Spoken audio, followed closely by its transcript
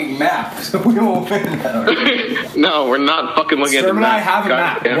map, so we won't win that. No, we're not fucking looking at the Sturm and I map. have a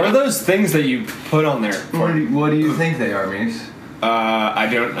map. Yeah. What are those things that you put on there? What do you think they are, Mies? I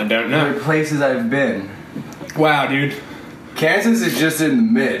don't They're know. places I've been. Wow, dude. Kansas is just in the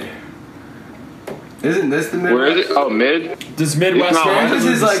mid. Isn't this the mid? Where is it? Oh, mid? Does Midwest It's not- Kansas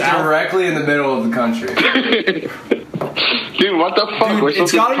move is to like South? directly in the middle of the country. Dude, what the fuck? Dude, We're it's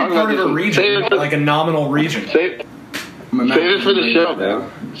supposed to got to talk be about part of a this. region, like a nominal region. Save it for the show,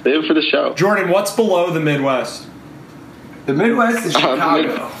 man. Save it for the show. Jordan, what's below the Midwest? The Midwest is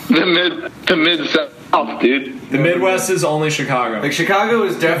Chicago. The mid south, dude. The Midwest is only Chicago. Like Chicago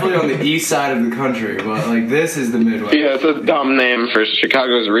is definitely on the east side of the country, but like this is the Midwest. Yeah, it's a dumb name for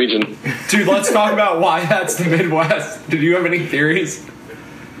Chicago's region. Dude, let's talk about why that's the Midwest. Did you have any theories?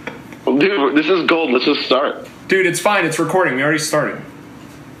 Well, dude, this is gold. Let's just start. Dude, it's fine. It's recording. We already started.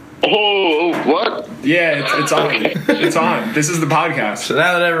 Oh, what? Yeah, it's on. It's on. This is the podcast. So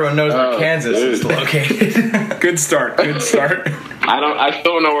now that everyone knows where Oh, Kansas is dude. located. Good start. Good start. I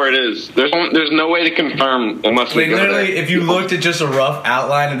still don't know where it is. There's no way to confirm unless we Like go literally, there. if you looked at just a rough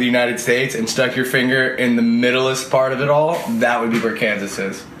outline of the United States and stuck your finger in the middlest part of it all, that would be where Kansas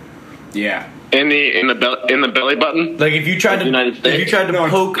is. Yeah. in the belly button. Like if you tried to, United States? if you tried to No,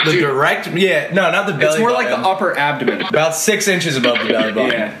 poke the dude. direct, not the belly. It's more like the button. upper abdomen. About 6 inches above the belly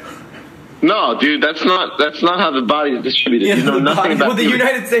button. Yeah. No, dude, that's not how the body is distributed. Yeah, you know the nothing body- about well, the human,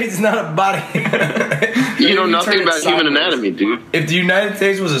 United States is not a body. you know You nothing turn it about human sideways. anatomy, dude. If the United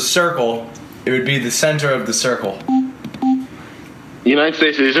States was a circle, it would be the center of the circle. The United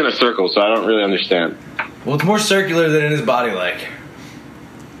States isn't a circle, so I don't really understand. Well, it's more circular than it is body-like.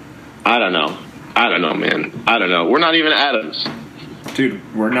 I don't know, man. I don't know. We're not even atoms. Dude,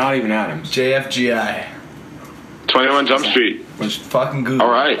 we're not even atoms. JFGI. 21 Jump Street. Just fucking Google.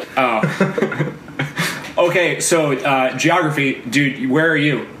 All right. Oh. Okay, so geography, dude, where are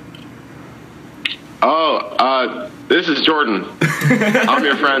you? Oh, this is Jordan. I'm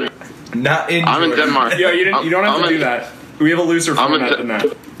your friend. Not in I'm in Jordan. Denmark. Yeah, you don't have I'm to do in- that. We have a looser I'm in format De- than that.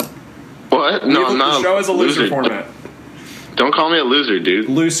 What? No, I'm not. The show is a looser loser. format. Don't call me a loser, dude.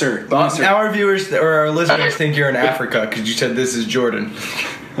 Looser. Now our viewers or our listeners think you're in Africa because you said this is Jordan.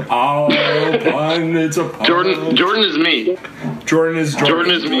 Oh, pun. It's a pun. Jordan is me. Jordan is Jordan.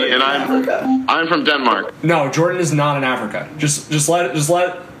 Jordan is me, and I'm from Denmark. No, Jordan is not in Africa. Just let it.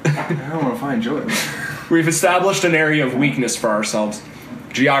 I don't want to find Jordan. We've established an area of weakness for ourselves.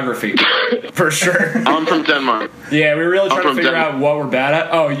 Geography, for sure. I'm from Denmark. Yeah, we're really trying to from figure Denmark. out what we're bad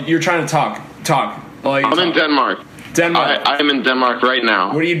at. Oh, you're trying to talk. I'll let you I'm in talk. Denmark. Denmark. I'm in Denmark right now.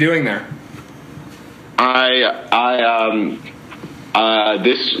 What are you doing there?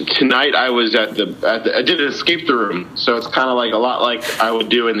 Tonight I was at the I did escape the room, so it's kind of like a lot like I would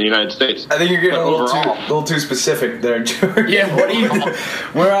do in the United States. I think you're getting But a overall- little too specific there, Jordan. Yeah, what are you doing?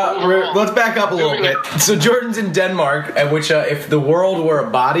 Let's back up a little bit. So Jordan's in Denmark, at which if the world were a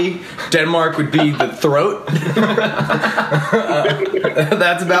body, Denmark would be the throat.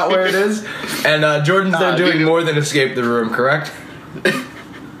 That's about where it is. And Jordan's there doing dude. more than escape the room, correct?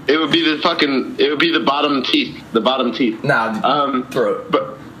 It would be the bottom teeth. The bottom teeth. Nah, throat.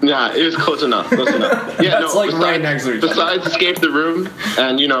 But nah, it was close enough. Close enough. Yeah, That's like right next to each other. Besides escape the room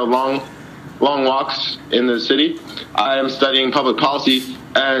and long walks in the city, I am studying public policy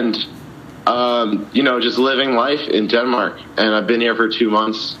and just living life in Denmark. And I've been here for 2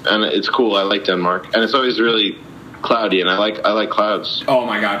 months, and it's cool. I like Denmark, and it's always really cloudy, and I like clouds. Oh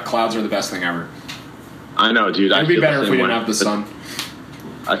my god, clouds are the best thing ever. I know, dude. It'd be better if we didn't have the sun.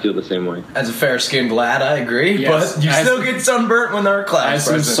 I feel the same way. As a fair-skinned lad, I agree. Yes. But you As- still get sunburnt when there are clouds. As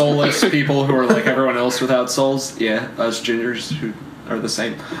some present. soulless people who are like everyone else without souls, yeah, us gingers who are the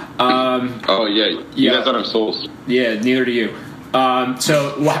same. Oh yeah, you Yeah. guys don't have souls. Yeah, neither do you.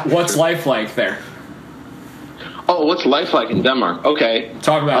 So what's life like there? Oh, what's life like in Denmark? Okay.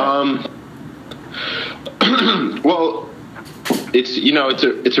 Talk about Well,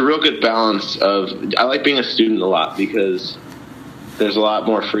 it's a real good balance of. I like being a student a lot because there's a lot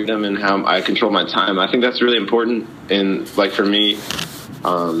more freedom in how I control my time. I think that's really important in for me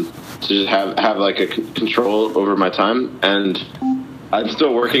to just have like a control over my time. And I'm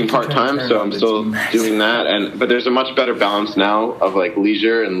still working part time, so I'm still doing that. But there's a much better balance now of like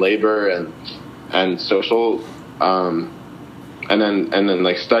leisure and labor and social. And then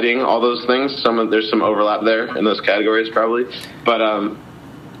like studying all those things. There's some overlap there in those categories probably, but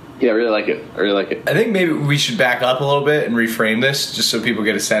yeah, I really like it. I think maybe we should back up a little bit and reframe this just so people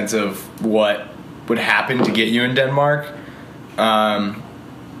get a sense of what would happen to get you in Denmark.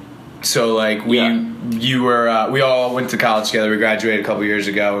 So like we all went to college together. We graduated a couple years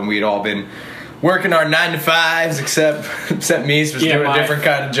ago, and we'd all been working our 9 to 5s, except Mies was doing a different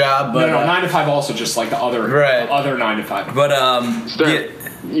kind of job. But, no, 9 to 5 also just like the other, right. the other 9 to 5. Sir,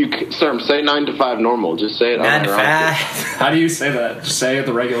 But say 9 to 5 normal. Just say it. 9 to 5. How do you say that? Just say it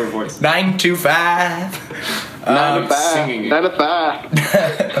the regular voice. 9 to 5. 9 to 5. Singing it. 9 to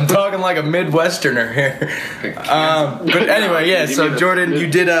 5. I'm talking like a Midwesterner here. But anyway, yeah. So Jordan, you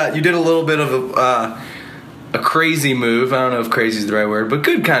did a little bit of a crazy move. I don't know if crazy is the right word, but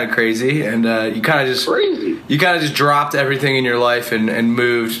good kind of crazy. And you kind of just Crazy. You kind of just dropped everything in your life and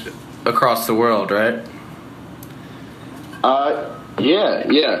moved across the world, right?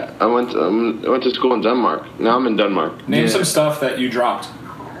 Yeah. I went to school in Denmark. Now I'm in Denmark. Name some stuff that you dropped.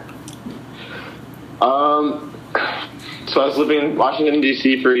 So I was living in Washington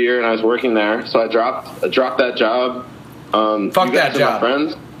D.C. for a year, and I was working there. So I dropped that job. Fuck you that guys are job. My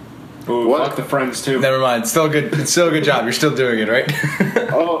friends. Ooh, What? fuck the friends too. Never mind. It's still good. It's still a good job. You're still doing it, right?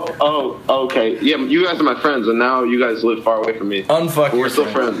 Okay. Yeah, you guys are my friends, and now you guys live far away from me. Unfuck We're your still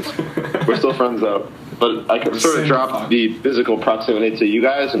friends. friends. We're still friends, though. But I can sort of drop the physical proximity to you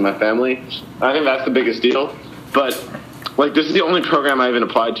guys and my family. I think that's the biggest deal. But like, this is the only program I haven't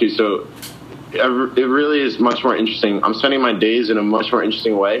applied to, so it really is much more interesting. I'm spending my days in a much more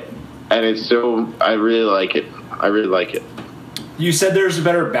interesting way, and it's so I really like it. You said there's a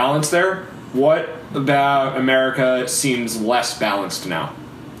better balance there. What about America seems less balanced now?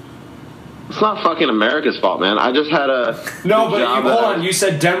 It's not fucking America's fault, man. I just had a No, but job hold that on. You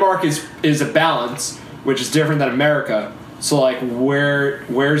said Denmark is a balance, which is different than America. So like,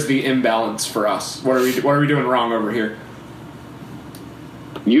 where's the imbalance for us? What are we doing wrong over here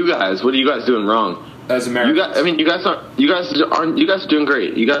You guys, what are you guys doing wrong? as Americans? You guys are doing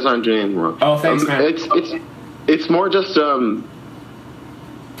great. You guys aren't doing anything wrong. Oh, thanks, man. It's more just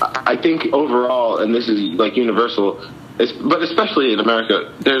I think overall, and this is like universal, but especially in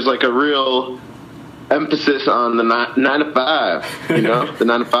America, there's like a real emphasis on the 9 to 5. You know, the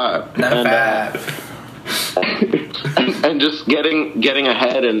 9 to 5. 9 to 5. And just getting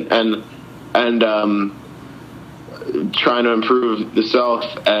ahead and trying to improve the self,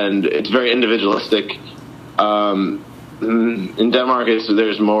 and it's very individualistic. In Denmark,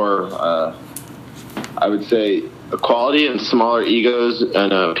 there's more, I would say, equality and smaller egos,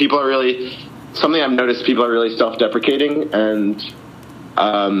 and people are really, something I've noticed, people are really self-deprecating, and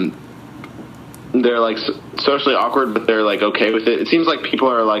they're like socially awkward, but they're like okay with it. It seems like people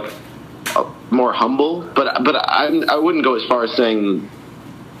are like more humble, but I wouldn't go as far as saying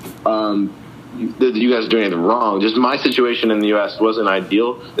that you guys are doing anything wrong. Just my situation in the U.S. wasn't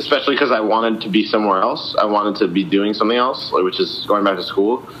ideal, especially because I wanted to be somewhere else. I wanted to be doing something else, which is going back to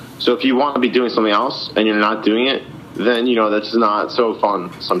school. So if you want to be doing something else and you're not doing it, then, you know, that's not so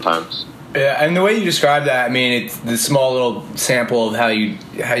fun sometimes. Yeah, and the way you describe that, I mean, it's the small little sample of how you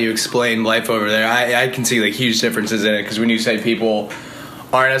explain life over there. I can see like huge differences in it, because when you say people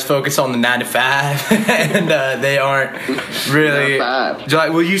aren't as focused on the 9 to 5 and they aren't really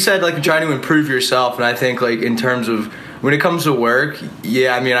well, you said like trying to improve yourself, and I think like in terms of when it comes to work,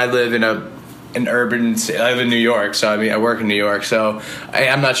 yeah, I mean, I live in an urban, I live in New York, so I mean I work in New York, so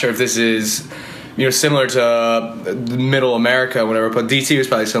I'm not sure if this is, you know, similar to middle America, whatever, but DC was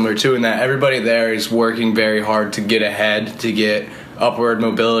probably similar too, in that everybody there is working very hard to get ahead, to get upward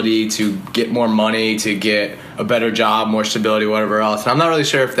mobility, to get more money, to get a better job, more stability, whatever else. And I'm not really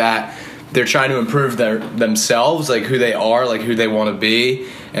sure if that they're trying to improve themselves, like who they are, like who they want to be,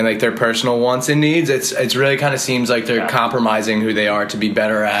 and like their personal wants and needs. It's really kind of seems like they're compromising who they are to be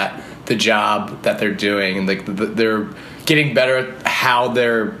better at the job that they're doing, and like they're getting better at how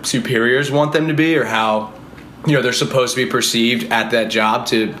their superiors want them to be, or how, you know, they're supposed to be perceived at that job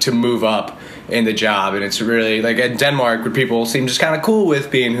to move up in the job. And it's really like in Denmark, where people seem just kind of cool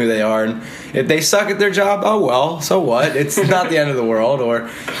with being who they are, and if they suck at their job, oh well, so what? It's not the end of the world. Or,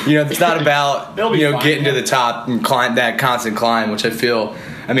 you know, it's not about, you know, getting to the top and climb that constant climb, which I feel,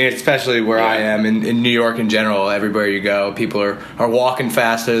 I mean, especially where I am in New York in general, everywhere you go, people are walking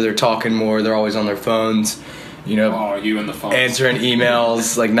faster, they're talking more, they're always on their phones, you know, you and the phone, answering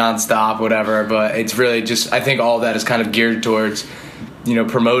emails like nonstop, whatever. But it's really just, I think all that is kind of geared towards, you know,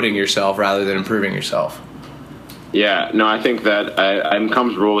 promoting yourself rather than improving yourself. Yeah, no, I think that I'm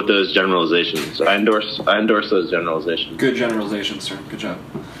comfortable with those generalizations. I endorse those generalizations. Good generalizations, sir. Good job.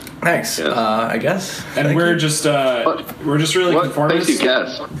 Thanks. Yes. I guess. And we're just really conformists. Thanks, you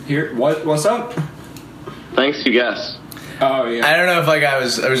guess. Here, what's up? Thanks, you guess. Oh yeah. I don't know if like I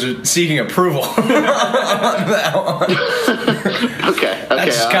was seeking approval on that one. Okay.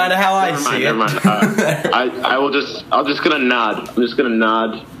 That's kind of how I see it. Never mind. I'm just gonna nod. I'm just gonna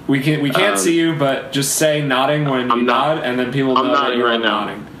nod. We can't see you, but just say nodding when you nod, and then people know that nodding you're right now.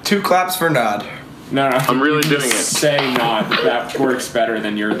 nodding. 2 claps for nod. No. I'm really doing it. Say nod. That works better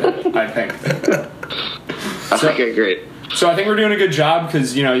than your thing, I think. Okay, great. So I think we're doing a good job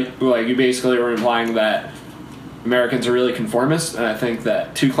because, you basically were implying that Americans are really conformist, and I think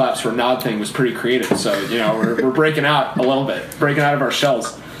that 2 claps for nod thing was pretty creative. So, we're breaking out a little bit, breaking out of our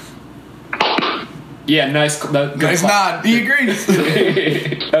shells. Yeah, nice. Nice nod. He agrees.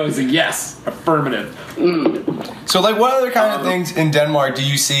 That was a yes. Affirmative. So, like, what other kind of things in Denmark do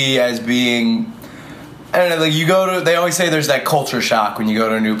you see as being... I don't know, like, you go to... They always say there's that culture shock when you go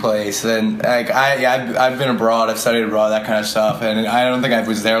to a new place. And, like, I've been abroad. I've studied abroad, that kind of stuff. And I don't think I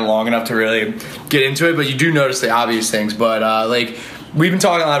was there long enough to really get into it. But you do notice the obvious things. But, like, we've been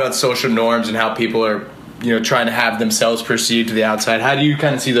talking a lot about social norms and how people are... trying to have themselves perceived to the outside. How do you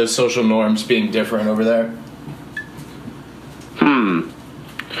kind of see those social norms being different over there?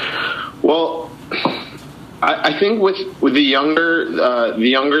 Well, I think with the younger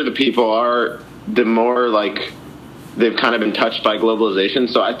the people are, the more like they've kind of been touched by globalization.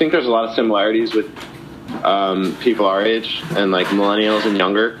 So I think there's a lot of similarities with people our age and like millennials and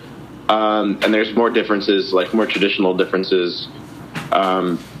younger. And there's more differences, like more traditional differences.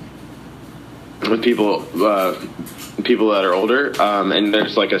 With people that are older, and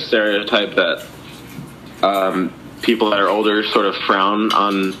there's like a stereotype that people that are older sort of frown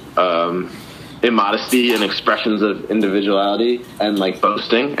on immodesty and expressions of individuality and like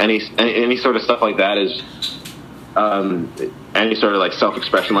boasting. Any sort of stuff like that is any sort of like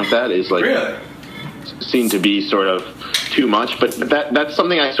self-expression like that is like really seen to be sort of too much. But that's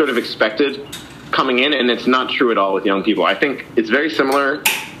something I sort of expected coming in, and it's not true at all with young people. I think it's very similar.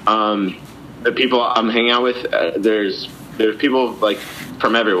 The people I'm hanging out with, there's people like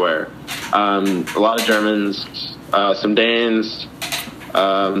from everywhere. A lot of Germans, some Danes,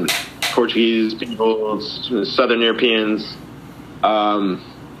 Portuguese people, Southern Europeans, a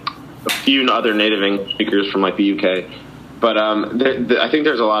few other native English speakers from like the UK. But I think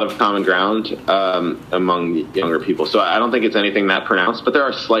there's a lot of common ground among the younger people. So I don't think it's anything that pronounced, but there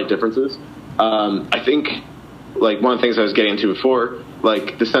are slight differences. I think like one of the things I was getting to before,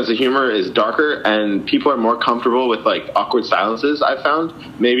 like the sense of humor is darker and people are more comfortable with like awkward silences. I've found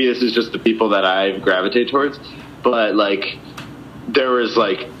maybe this is just the people that I gravitate towards, but like there was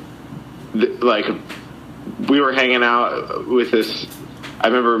like we were hanging out with this. I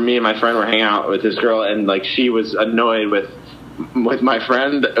remember me and my friend were hanging out with this girl, and like she was annoyed with my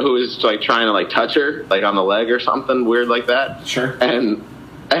friend who was like trying to like touch her like on the leg or something weird like that. Sure. And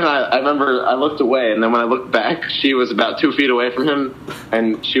I remember I looked away, and then when I looked back, she was about 2 feet away from him,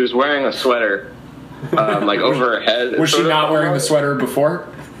 and she was wearing a sweater, like over her head. Was she not wearing the sweater before?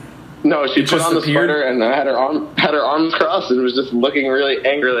 No, she put on the sweater and had her arms crossed and was just looking really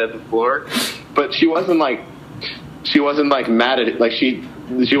angrily at the floor. But she wasn't like mad at it. Like she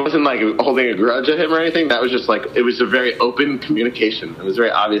wasn't like holding a grudge at him or anything. That was just like it was a very open communication. It was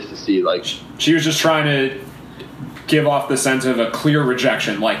very obvious to see. Like she was just trying to give off the sense of a clear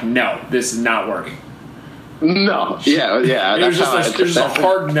rejection, like, no, this is not working. No. Yeah. It was just a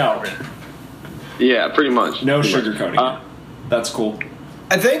hard no. Yeah, pretty much. No sugarcoating. That's cool.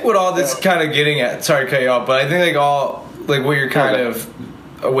 I think what all this kind of getting at, sorry to cut you off, but I think what you're kind of,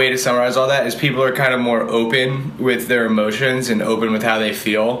 a way to summarize all that is people are kind of more open with their emotions and open with how they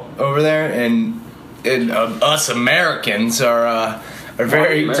feel over there, and us Americans are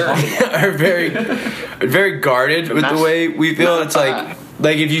very very guarded with the way we feel. It's like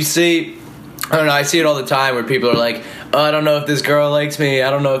if you see, I don't know, I see it all the time where people are like, oh, I don't know if this girl likes me,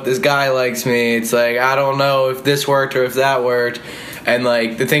 I don't know if this guy likes me, it's like I don't know if this worked or if that worked. And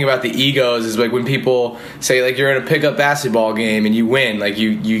like the thing about the egos is like when people say like you're in a pickup basketball game and you win, like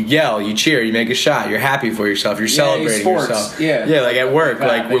you yell, you cheer, you make a shot, you're happy for yourself, you're celebrating yourself. Yeah, like at work,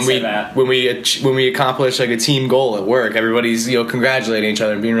 like when we accomplish like a team goal at work, everybody's congratulating each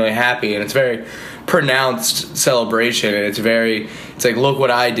other and being really happy, and it's very pronounced celebration, and it's like look what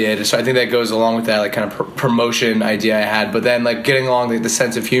I did. So I think that goes along with that like kind of promotion idea I had, but then like getting along like the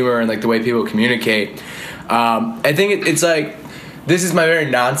sense of humor and like the way people communicate. I think it's like. This is my very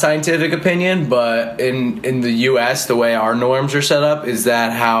non-scientific opinion, but in the U.S., the way our norms are set up is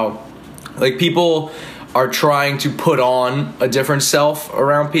that how, like, people are trying to put on a different self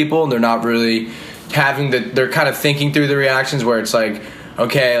around people, and they're not really they're kind of thinking through the reactions where it's like,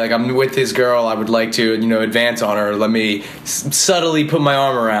 okay, like, I'm with this girl, I would like to, advance on her, let me subtly put my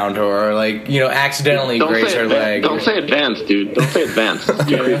arm around her, or, like, accidentally graze her leg. Don't say advance, dude. Don't say advance.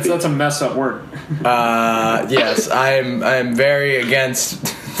 Yeah, that's a messed up word. Yes, I am very against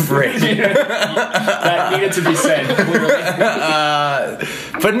phrase. That needed to be said, clearly.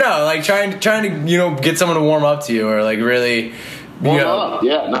 But no, like, trying to, get someone to warm up to you, or, like, really Warm you know, up.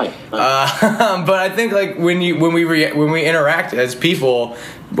 Yeah, nice. but I think like when we interact as people,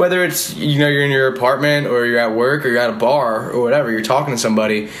 whether it's you're in your apartment or you're at work or you're at a bar or whatever, you're talking to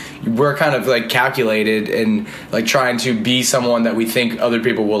somebody, we're kind of like calculated and like trying to be someone that we think other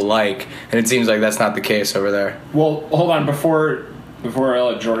people will like, and it seems like that's not the case over there. Well, hold on before I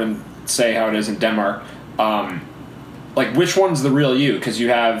let Jordan say how it is in Denmark. Like which one's the real you? Because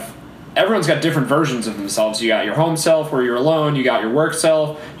everyone's got different versions of themselves. You got your home self where you're alone. You got your work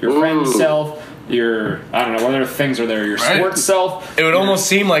self, your friend self, your, I don't know, what other things are there, your sports self. It would almost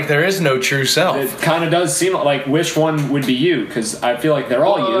seem like there is no true self. It kind of does seem like which one would be you, because I feel like they're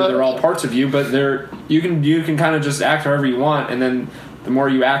all you. They're all parts of you, but you can kind of just act however you want, and then the more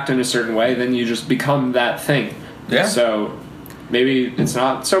you act in a certain way, then you just become that thing. Yeah. So maybe it's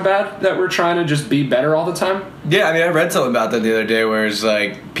not so bad that we're trying to just be better all the time. Yeah, I mean, I read something about that the other day where it's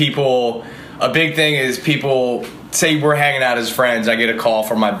like a big thing is people say we're hanging out as friends, I get a call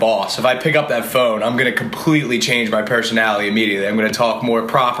from my boss. If I pick up that phone, I'm going to completely change my personality immediately. I'm going to talk more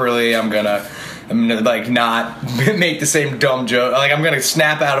properly. I'm gonna like not make the same dumb joke. Like I'm gonna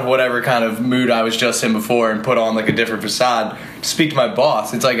snap out of whatever kind of mood I was just in before and put on like a different facade to speak to my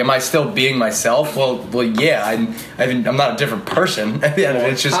boss. It's like, am I still being myself? Well, yeah. I'm not a different person.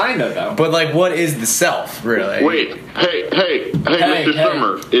 It's just kind of though. But like, what is the self really? Wait, hey, Mr.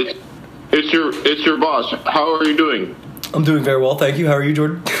 Summer, it's your boss. How are you doing? I'm doing very well, thank you. How are you,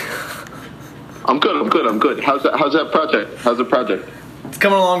 Jordan? I'm good. How's that project? How's the project? It's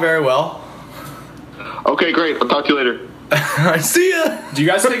coming along very well. Okay, great. I'll talk to you later. See ya. Do you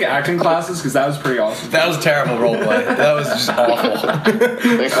guys take acting classes? Because that was pretty awesome. That was a terrible role play. That was just awful.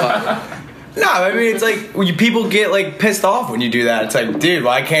 Thanks a lot. No, I mean, it's like people get like pissed off when you do that. It's like, dude,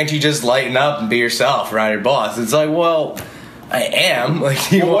 why can't you just lighten up and be yourself around your boss? It's like, well, I am. Like,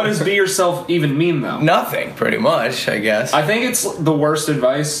 what does be yourself even mean, though? Nothing, pretty much, I guess. I think it's the worst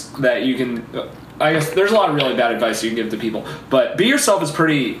advice that you can. I guess there's a lot of really bad advice you can give to people, but be yourself is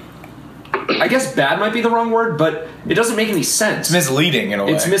pretty. I guess bad might be the wrong word, but it doesn't make any sense. It's misleading in a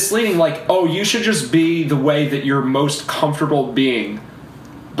way. It's misleading, like, oh, you should just be the way that you're most comfortable being.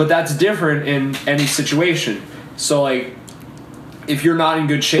 But that's different in any situation. So, like, if you're not in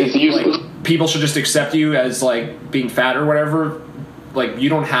good shape, like, people should just accept you as, like, being fat or whatever. Like, you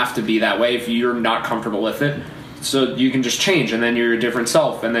don't have to be that way if you're not comfortable with it. So you can just change, and then you're a different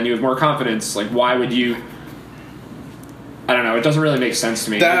self, and then you have more confidence. Like, why would you... I don't know. It doesn't really make sense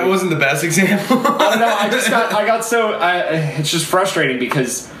to me. That wasn't the best example. I don't know. It's just frustrating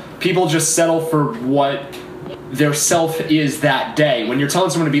because people just settle for what their self is that day. When you're telling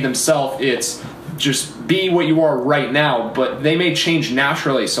someone to be themselves, it's just be what you are right now. But they may change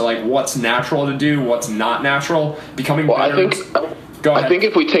naturally. So, like, what's natural to do? What's not natural? Becoming better. Go ahead. I think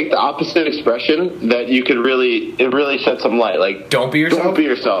if we take the opposite expression, that it really sheds some light. Like, don't be yourself. Don't be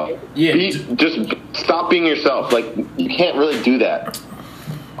yourself. Yeah. Just stop being yourself. Like, you can't really do that.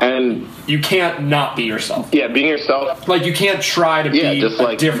 And you can't not be yourself. Yeah, being yourself. Like, you can't try to be just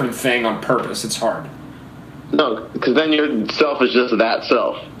a different thing on purpose. It's hard. No, because then your self is just that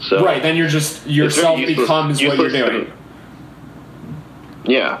self. So right. Then yourself becomes what you're doing.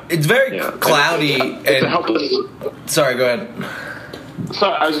 Yeah. It's very cloudy. It's a helpless. Sorry, go ahead.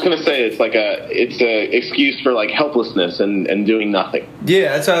 Sorry, I was just gonna say it's a excuse for like helplessness and doing nothing.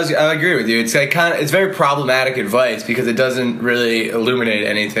 Yeah, that's what I agree with you. It's like it's very problematic advice because it doesn't really illuminate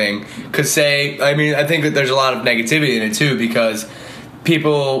anything. Because I think that there's a lot of negativity in it too because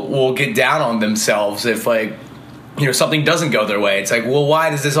people will get down on themselves if something doesn't go their way. It's like, well,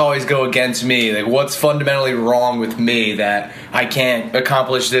 why does this always go against me? Like, what's fundamentally wrong with me that I can't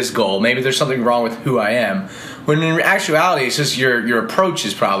accomplish this goal? Maybe there's something wrong with who I am. When in actuality, it's just your approach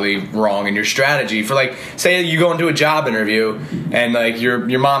is probably wrong and your strategy. For like, say you go into a job interview and like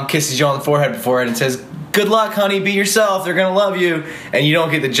your mom kisses you on the forehead before it and says, "Good luck, honey. Be yourself. They're gonna love you," and you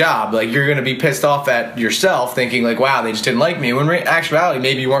don't get the job. Like, you're gonna be pissed off at yourself, thinking like, "Wow, they just didn't like me." When in actuality,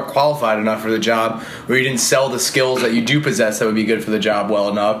 maybe you weren't qualified enough for the job, or you didn't sell the skills that you do possess that would be good for the job well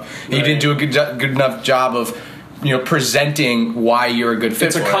enough. Right. You didn't do a good enough job of presenting why you're a good fit.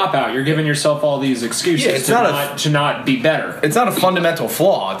 It's a cop out. You're giving yourself all these excuses to not be better. It's not a fundamental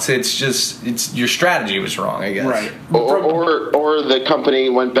flaw. It's just your strategy was wrong, I guess. Right. Or the company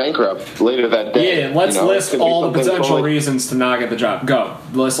went bankrupt later that day. Yeah. Let's list all the potential reasons to not get the job. Go.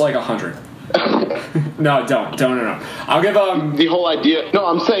 List like 100. No, don't. No. I'll give the whole idea. No,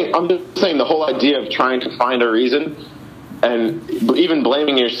 I'm just saying the whole idea of trying to find a reason. And even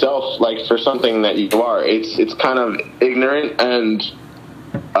blaming yourself like for something that you are, it's kind of ignorant and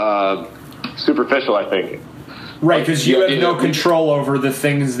superficial, I think. Right, because you have no control over the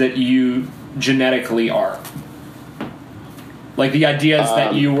things that you genetically are. Like the ideas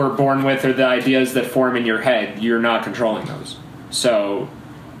that you were born with or the ideas that form in your head, you're not controlling those. So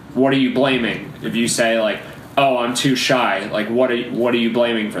what are you blaming? If you say like, oh, I'm too shy, like what are you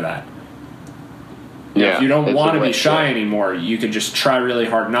blaming for that? Yeah, if you don't want to be shy thing. anymore, you could just try really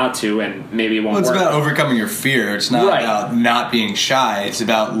hard not to, and maybe it won't Well, it's work. about overcoming your fear. It's not about not being shy. It's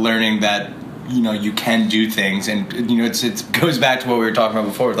about learning that, you know, you can do things, and you know, it goes back to what we were talking about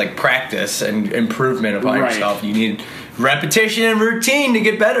before, like practice and improvement upon yourself. You need repetition and routine to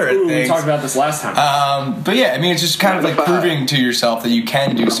get better at things. We talked about this last time. But yeah, I mean, it's just kind of like proving to yourself that you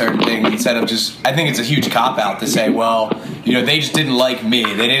can do certain things instead of just. I think it's a huge cop out to say, well, you know, they just didn't like me.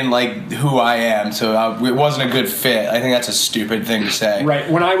 They didn't like who I am, so it wasn't a good fit. I think that's a stupid thing to say. Right.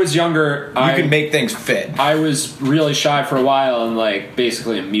 When I was younger, you can make things fit. I was really shy for a while and like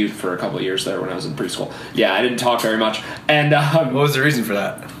basically a mute for a couple of years there when I was in preschool. Yeah, I didn't talk very much. And what was the reason for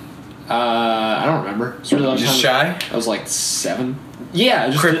that? I don't remember. It's really just shy? I was like 7. Yeah,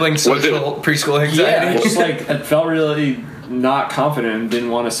 just crippling social preschool anxiety. Yeah, just like I felt really not confident and didn't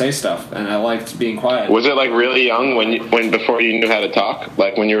want to say stuff, and I liked being quiet. Was it like really young when before you knew how to talk?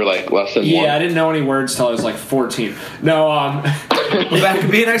 Like when you were like less than 1? Yeah, I didn't know any words till I was like 14. No, well, that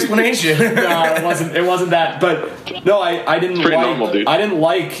could be an explanation. No, it wasn't that. But no, I didn't like. Normal, dude. I didn't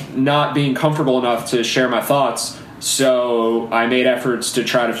like not being comfortable enough to share my thoughts. So I made efforts to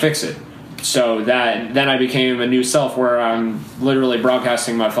try to fix it. So then I became a new self where I'm literally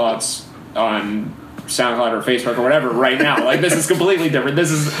broadcasting my thoughts on SoundCloud or Facebook or whatever right now. Like this is completely different.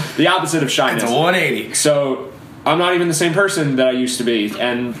 This is the opposite of shyness. It's a 180. So I'm not even the same person that I used to be.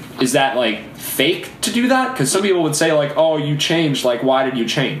 And is that like fake to do that? Because some people would say like, oh, you changed. Like, why did you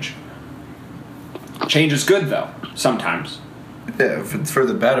change? Change is good though, sometimes. Yeah, for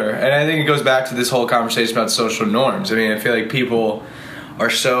the better. And I think it goes back to this whole conversation about social norms. I mean, I feel like people are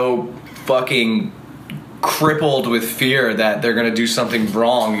so fucking crippled with fear that they're going to do something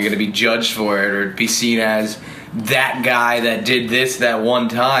wrong, you're going to be judged for it, or be seen as that guy that did this that one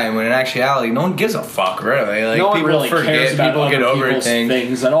time, when in actuality, no one gives a fuck, really. Like, no one people really forget, cares about people get over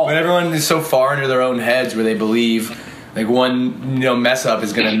things at all. But everyone is so far into their own heads where they believe like one, you know, mess up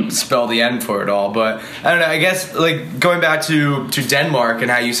is going to spell the end for it all. But I don't know, I guess like going back to Denmark and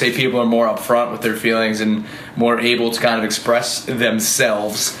how you say people are more upfront with their feelings and more able to kind of express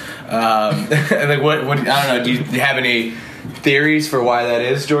themselves. Like what I don't know, do you have any theories for why that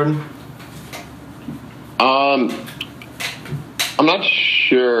is, Jordan? I'm not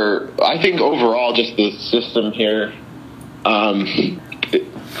sure. I think overall just the system here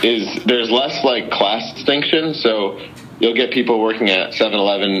is there's less like class distinction, so you'll get people working at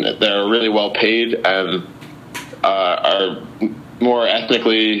 7-Eleven that are really well paid and are more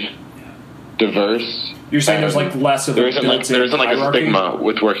ethnically diverse. You're saying there's like less of there isn't like a stigma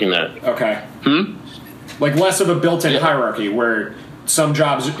with working there. Okay. Like less of a built-in hierarchy where some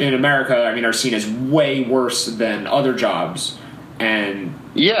jobs in America, I mean, are seen as way worse than other jobs, and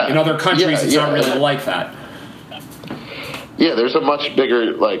in other countries it's not really like that. Yeah, there's a much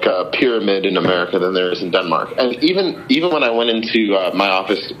bigger like pyramid in America than there is in Denmark. And even when I went into my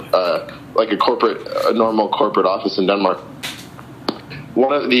office, like a normal corporate office in Denmark,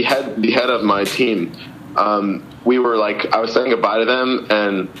 one of the head of my team, we were like, I was saying goodbye to them,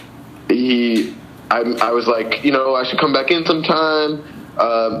 and I was like, you know, I should come back in sometime.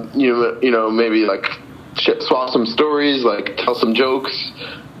 You know, maybe like swap some stories, like tell some jokes,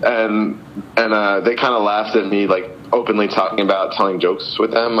 and they kind of laughed at me, like openly talking about telling jokes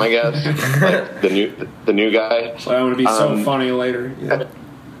with them, I guess. Like the new guy. So I'm gonna be so funny later. Yeah.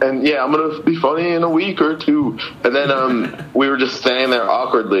 And yeah, I'm gonna be funny in a week or two. And then we were just standing there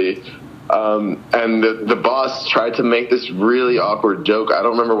awkwardly. And the boss tried to make this really awkward joke. I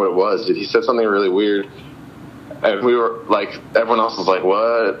don't remember what it was. He said something really weird. And we were like, everyone else was like,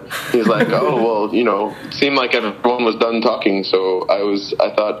 what? He's like, oh, well, you know, it seemed like everyone was done talking. So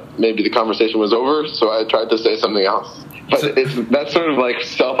I thought maybe the conversation was over. So I tried to say something else. But it's that sort of like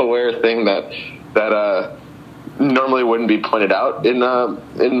self-aware thing that normally wouldn't be pointed out in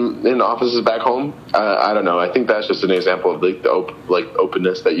offices back home. I don't know. I think that's just an example of like the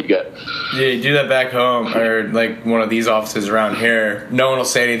openness that you get. Yeah, you do that back home or like one of these offices around here. No one will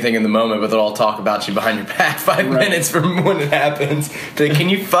say anything in the moment, but they'll all talk about you behind your back 5 minutes from when it happens. Like, can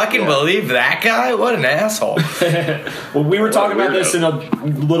you fucking believe that guy? What an asshole. Well, we were talking about this in a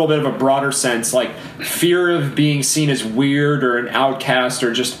little bit of a broader sense, like fear of being seen as weird or an outcast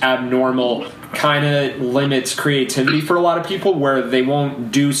or just abnormal kind of limits creativity for a lot of people, where they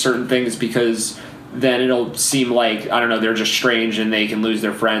won't do certain things because then it'll seem like, I don't know, they're just strange and they can lose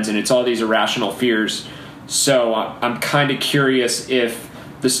their friends, and it's all these irrational fears. So I'm kind of curious if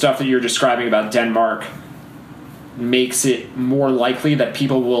the stuff that you're describing about Denmark makes it more likely that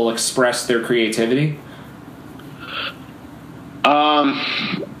people will express their creativity?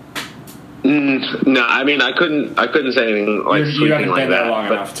 No, I mean, I couldn't say anything like You haven't like been that. there long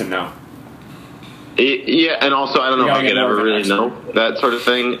enough to know. Yeah, and also I don't know if I could ever really know that sort of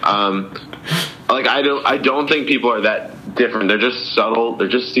thing. Like I don't think people are that different. They're just subtle. They're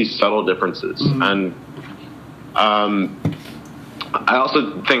just these subtle differences, and I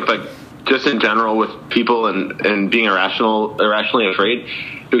also think like just in general with people and being irrationally afraid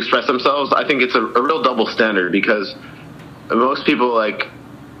to express themselves. I think it's a real double standard because most people like.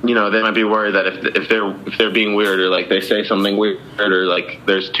 You know, they might be worried that if they're being weird or like they say something weird or like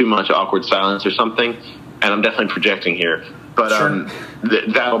there's too much awkward silence or something, and I'm definitely projecting here, but sure.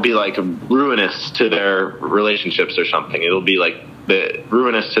 That'll be like ruinous to their relationships or something. It'll be like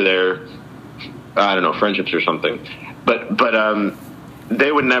ruinous to their I don't know, friendships or something. But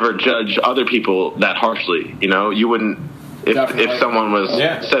they would never judge other people that harshly. You know, you wouldn't if someone was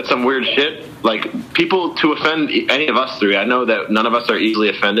said some weird shit. Like people to offend any of us three. I know that none of us are easily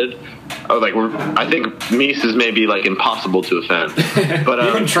offended. I think Mies is maybe like impossible to offend. But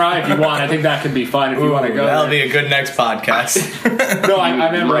you can try if you want. I think that could be fun if you want to go. That'll be a good next podcast. No, I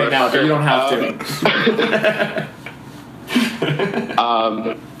meant right now, but you don't have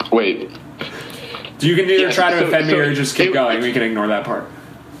to. Wait. You can either try to offend me or just keep going. We can ignore that part.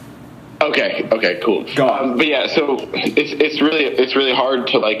 Okay, cool. Go on. But yeah, so it's really hard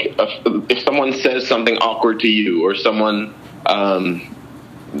to like if someone says something awkward to you or someone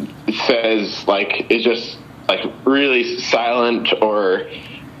says like is just like really silent or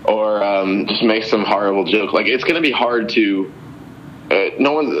just makes some horrible joke. Like it's gonna be hard to.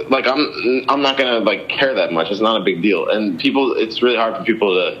 No one's like I'm not gonna like care that much. It's not a big deal, and people. It's really hard for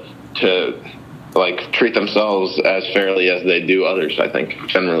people to like treat themselves as fairly as they do others. I think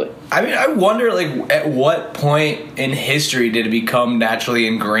generally. I mean, I wonder like at what point in history did it become naturally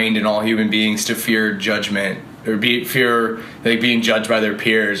ingrained in all human beings to fear judgment or fear like being judged by their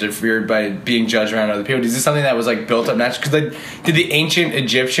peers or feared by being judged around other people? Is this something that was like built up naturally? Because like, did the ancient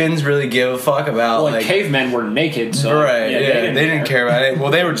Egyptians really give a fuck about? Well, like cavemen were naked, so right? Yeah, they didn't care about it. Well,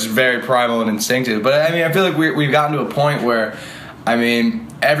 they were just very primal and instinctive. But I mean, I feel like we've gotten to a point where, I mean,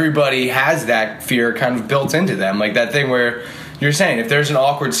 everybody has that fear kind of built into them, like that thing where you're saying if there's an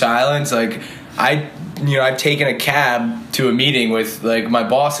awkward silence, like I've taken a cab to a meeting with like my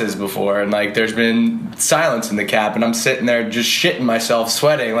bosses before, and like there's been silence in the cab, and I'm sitting there just shitting myself,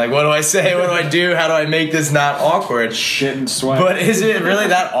 sweating. Like, what do I say? What do I do? How do I make this not awkward? Shit and sweat. But is it really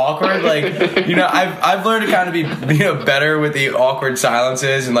that awkward? Like, you know, I've learned to kind of be better with the awkward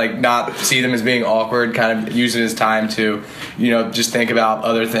silences and like not see them as being awkward. Kind of use it as time to, just think about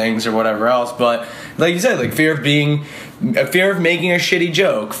other things or whatever else. But like you said, like fear of making a shitty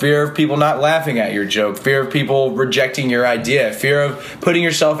joke, fear of people not laughing at your joke, fear of people rejecting your idea, fear of putting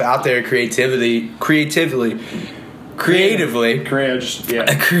yourself out there creatively,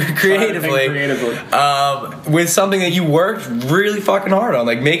 with something that you worked really fucking hard on,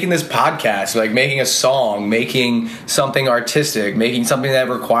 like making this podcast, like making a song, making something artistic, making something that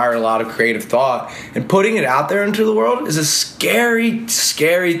required a lot of creative thought, and putting it out there into the world is a scary,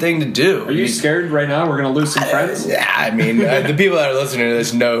 scary thing to do. Are you scared right now? We're gonna lose some friends. I mean, the people that are listening to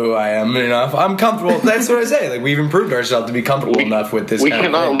this know who I am enough. I'm comfortable. That's what I say. Like we've improved ourselves to be comfortable enough with this. We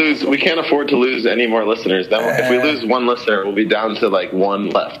can't afford to lose any more listeners. If we lose one listener, we'll be down to like one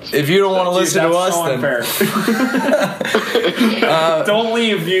left. If you don't want to listen to us, so then don't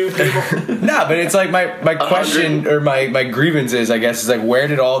leave, you people. No, but it's like my question or my grievance is, I guess, is like, where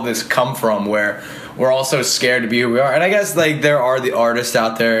did all this come from? Where we're all so scared to be who we are. And I guess like there are the artists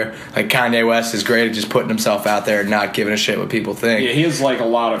out there, like Kanye West is great at just putting himself out there and not giving a shit what people think. Yeah, he has like a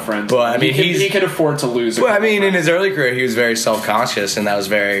lot of friends. But I mean, he can afford to lose. Well, I mean, in his early career, he was very self-conscious, and that was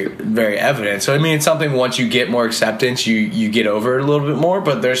very, very evident. So I mean, it's something once you get more acceptance, you get over it a little bit more.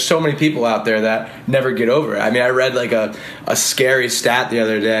 But there's so many people out there that never get over it. I mean, I read like a scary stat the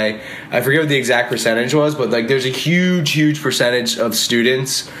other day. I forget what the exact percentage was, but like there's a huge percentage of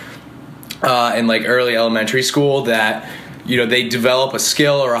students in like early elementary school that they develop a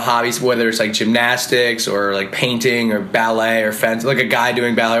skill or a hobby, whether it's like gymnastics or like painting or ballet or fence, like a guy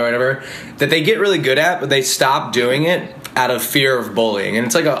doing ballet or whatever, that they get really good at, but they stop doing it out of fear of bullying, and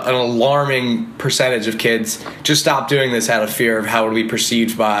it's like an alarming percentage of kids just stop doing this out of fear of how it will be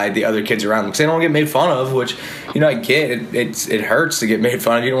perceived by the other kids around them, because they don't want to get made fun of, which, I get it hurts to get made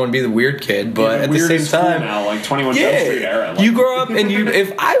fun of. You don't want to be the weird kid, but at the same time, now, like 21 Jump Street era, you grow up and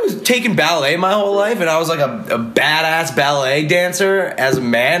if I was taking ballet my whole life and I was like a badass ballet dancer as a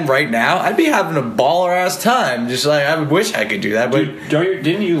man right now, I'd be having a baller ass time. Just like, I wish I could do that, but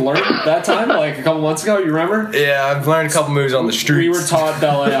didn't you learn that time like a couple months ago? You remember? Yeah, I've learned a couple moves on the streets. We were taught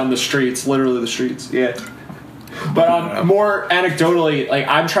ballet on the streets, literally the streets. Yeah. But more anecdotally, like,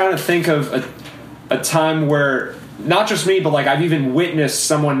 I'm trying to think of a time where not just me, but like I've even witnessed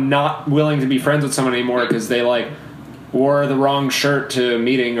someone not willing to be friends with someone anymore because they like wore the wrong shirt to a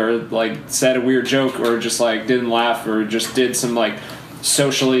meeting, or like said a weird joke, or just like didn't laugh, or just did some like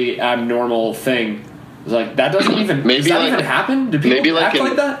socially abnormal thing. It's like, that doesn't even does that even happen? Do people act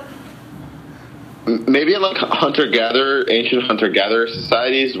like that? Maybe in like ancient hunter-gatherer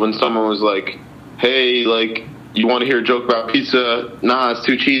societies, when someone was like, hey, like, you want to hear a joke about pizza? Nah, it's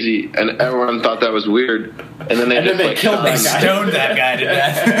too cheesy. And everyone thought that was weird. And then they killed that guy. Stoned that guy to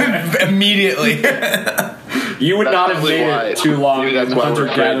death immediately. You would not have made it too long in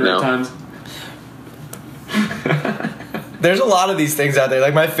hunter-gatherer times. There's a lot of these things out there.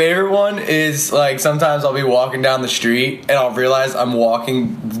 Like, my favorite one is, like, sometimes I'll be walking down the street and I'll realize I'm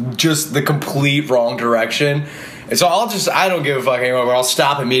walking just the complete wrong direction. And so I don't give a fuck anymore, but I'll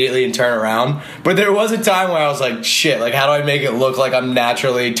stop immediately and turn around. But there was a time where I was like, shit, like, how do I make it look like I'm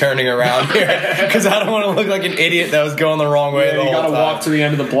naturally turning around here? Because I don't want to look like an idiot that was going the wrong way the whole time. You gotta walk to the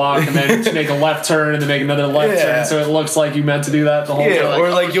end of the block and then make a left turn and then make another left turn, so it looks like you meant to do that the whole time. Or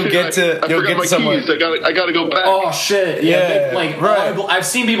like you'll get to somewhere. I gotta go back. Oh shit! Yeah, right. I've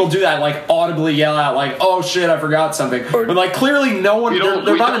seen people do that, like audibly yell out, like, "Oh shit, I forgot something." But like clearly, no one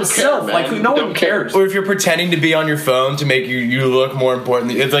they're by themselves. Like no one cares. Or if you're pretending to be on your phone to make you look more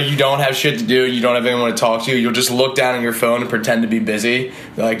important, it's like you don't have shit to do, you don't have anyone to talk to, you'll just look down at your phone and pretend to be busy,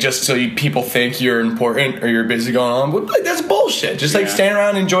 like just so people think you're important or you're busy going on. But like, that's bullshit. Just like stand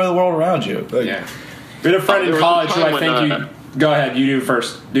around and enjoy the world around you. Like, We had a friend in college who I think you. Go ahead, you do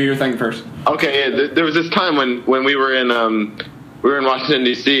first. Do your thing first. Okay, yeah, there was this time when we were in Washington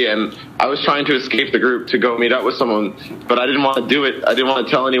D.C. and I was trying to escape the group to go meet up with someone, but I didn't want to do it. I didn't want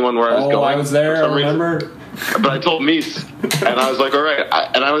to tell anyone where I was going. I was there. I remember. But I told Mies, and I was like, all right.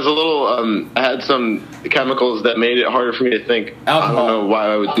 I was a little. I had some chemicals that made it harder for me to think. Alcohol. I don't know why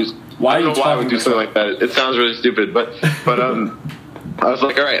I would do. Why I would do something like that. It sounds really stupid, but I was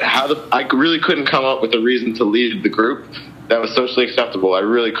like, all right. I really couldn't come up with a reason to leave the group that was socially acceptable. I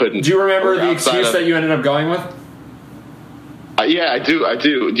really couldn't. Do you remember the excuse that you ended up going with? Yeah, I do.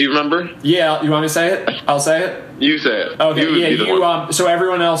 Do you remember? Yeah, you want me to say it? I'll say it. You say it. Okay, so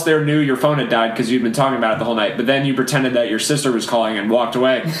everyone else there knew your phone had died because you'd been talking about it the whole night, but then you pretended that your sister was calling and walked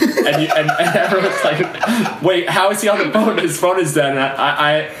away. and everyone's like, wait, how is he on the phone? His phone is dead.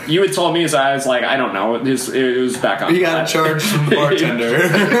 And you had told me, so I was like, I don't know. It was back on. You got to charge the bartender.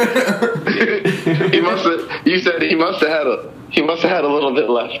 You said he must have had a little bit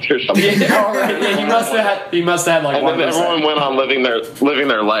left or something. He must have had like. And then everyone went on living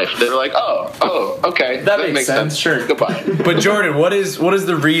their life. They were like, oh, okay, that makes sense. Sure. Goodbye. But Jordan, what is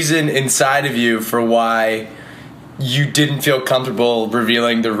the reason inside of you for why you didn't feel comfortable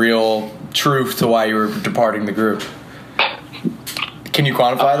revealing the real truth to why you were departing the group? Can you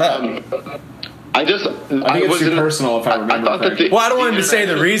quantify that? I think it's too personal if I remember. I don't want him to say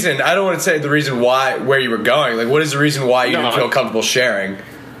the reason. I don't want to say the reason where you were going. Like, what is the reason why you didn't feel comfortable sharing?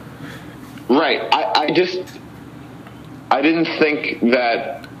 Right. I didn't think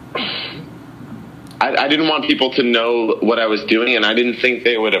that. I didn't want people to know what I was doing, and I didn't think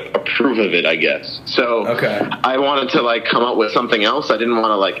they would approve of it, I guess. So I wanted to like come up with something else. I didn't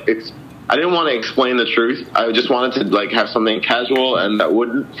want to I didn't want to explain the truth. I just wanted to like have something casual and that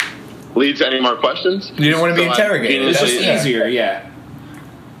wouldn't lead to any more questions. You didn't want to be interrogated. It's just easier, Yeah,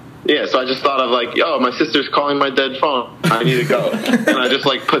 so I just thought of like, yo, my sister's calling my dead phone. I need to go. And I just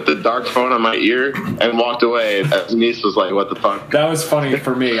like put the dark phone on my ear and walked away. And his niece was like, what the fuck? That was funny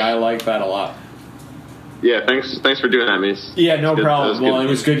for me. I like that a lot. Yeah, thanks for doing that, Mies. Yeah, no problem. It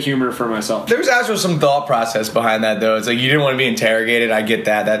was good humor for myself. There was actually some thought process behind that, though. It's like you didn't want to be interrogated. I get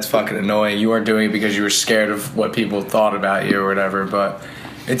that. That's fucking annoying. You weren't doing it because you were scared of what people thought about you or whatever. But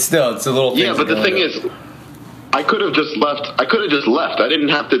it's a little thing. Yeah, but the thing is, I could have just left. I didn't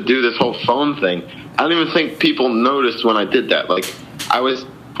have to do this whole phone thing. I don't even think people noticed when I did that. Like, I was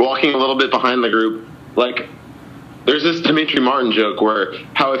walking a little bit behind the group. Like, there's this Dimitri Martin joke where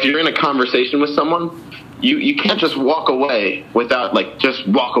how if you're in a conversation with someone, you can't just walk away without, like, just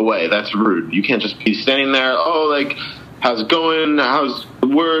walk away. That's rude. You can't just be standing there, how's it going? How's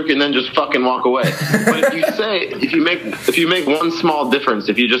work? And then just fucking walk away. But if you make one small difference,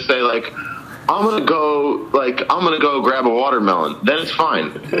 if you just say like, I'm gonna go grab a watermelon, then it's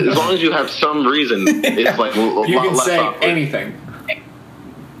fine. As long as you have some reason, it's like a You lot can less say awkward. anything.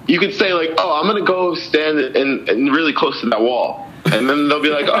 You could say like, oh, I'm gonna go stand in really close to that wall, and then they'll be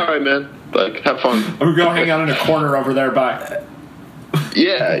like, all right, man, like have fun. Or go hang out in a corner over there by.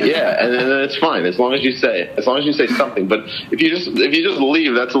 Yeah, and then it's fine as long as you say something. But if you just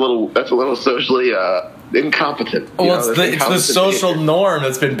leave, that's a little socially incompetent. Well, it's the social behavior. norm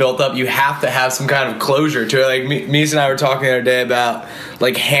that's been built up. You have to have some kind of closure to it. Like Mies and I were talking the other day about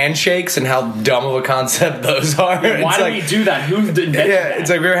like handshakes and how dumb of a concept those are. Why do we do that? Who invented that? Yeah, it's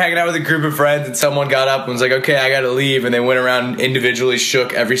like we were hanging out with a group of friends and someone got up and was like, okay, I gotta leave, and they went around and individually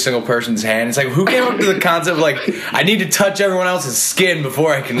shook every single person's hand. It's like, who came up with the concept of like, I need to touch everyone else's skin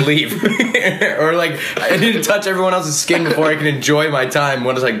before I can leave? Or like, I need to touch everyone else's skin before I can enjoy my time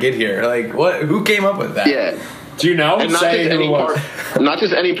once I get here. Like, what? Who came up with that? Yeah. Do you know? And not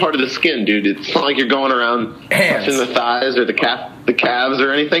just any part of the skin, dude. It's not like you're going around Hands. touching the thighs or the calves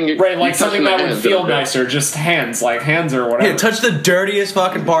or anything. Right, like You're something touching that the would hands feel a bit. nicer, just hands or whatever. Yeah, touch the dirtiest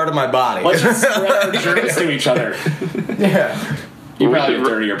fucking part of my body. Let's just spread our germs to each other. Yeah. You We probably should- have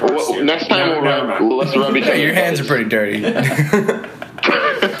dirtier parts, too. Next time Never mind. let's rub each Yeah, other's your hands are pretty dirty.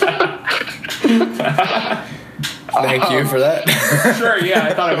 Thank you for that. Sure, yeah,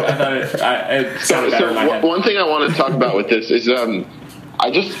 I thought it sounded better in my head. One thing I want to talk about with this is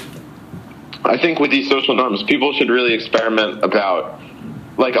I think with these social norms, people should really experiment about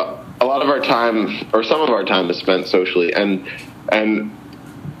like a lot of our time or some of our time is spent socially and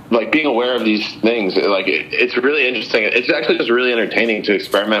like being aware of these things. Like it's really interesting. It's actually just really entertaining to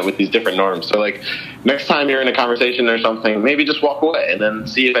experiment with these different norms. So like next time you're in a conversation or something, maybe just walk away and then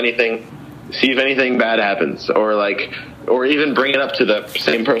see if anything bad happens, or even bring it up to the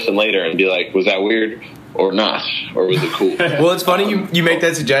same person later and be like, was that weird or not, or was it cool? Well, it's funny you make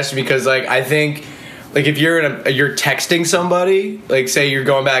that suggestion because like I think like if you're you're texting somebody, like say you're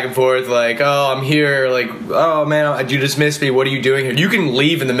going back and forth like, oh, I'm here, like, oh man, you just missed me, what are you doing here? You can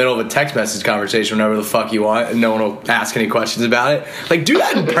leave in the middle of a text message conversation whenever the fuck you want and no one will ask any questions about it. Like, do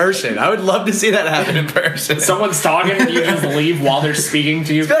that in person. I would love to see that happen in person. Someone's talking and you just leave while they're speaking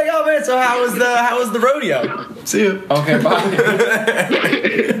to you. Be like, oh man, so how was the rodeo? See you. Okay,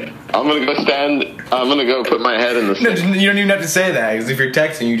 bye. I'm gonna go put my head in the No, sink. you don't even have to say that because if you're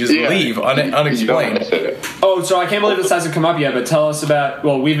texting, you just Yeah. leave You don't have unexplained. to say that. Oh, so I can't believe this hasn't come up yet, but tell us about,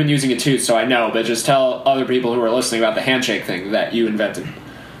 well, we've been using it too, so I know, but just tell other people who are listening about the handshake thing that you invented.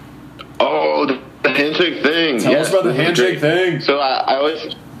 Oh, the handshake thing. Tell Yes, us about the this is handshake great. thing. So I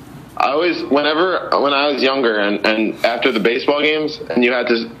always, when I was younger and after the baseball games, and you had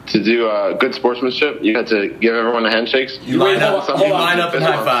to do good sportsmanship, you had to give everyone the handshakes. You line Wait, up, hold you on. line up and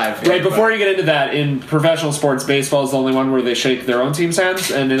high five. Right, before you get into that, in professional sports, baseball is the only one where they shake their own team's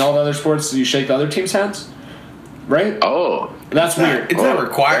hands, and in all the other sports, you shake the other team's hands? Right? Oh, That's weird. It's not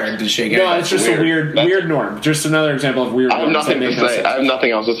required to shake No, hands. it's just weird. a weird norm. Just another example of weird I have norms that nothing to make no say. sense. I have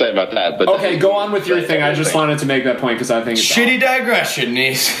nothing else to say about that. But Okay, go on with your thing. I just wanted to make that point because I think it's Shitty digression,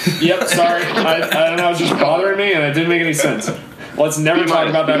 Niece. Yep, sorry. I don't know, it was just bothering me and it didn't make any sense. Let's never talk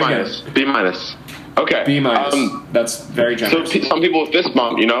about that again. B minus. Okay. B minus. That's very So generous. some people fist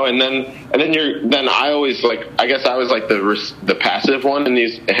bump, and then I always I guess I was like the passive one in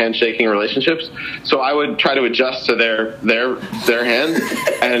these handshaking relationships. So I would try to adjust to their hand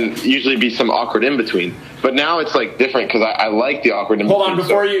and usually be some awkward in between. But now it's like different because I like the awkward in between. Hold on,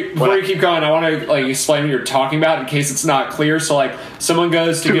 before you keep going, I want to explain what you're talking about in case it's not clear. So someone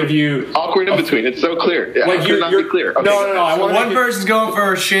goes to give you awkward in between. It's so clear. Yeah, like how could it not be clear? Okay. No. I want One person's going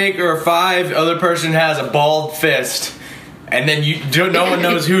for a shake or a five, the other person has a balled fist. And then no one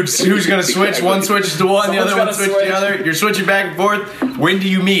knows who's going to switch. Exactly. One switches to one, Someone's the other one gotta switches to switch. the other. You're switching back and forth. When do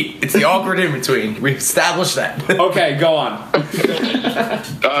you meet? It's the awkward in between. We established that. Okay, go on.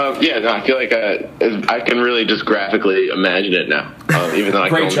 Yeah, no, I feel like I can really just graphically imagine it now. Even though I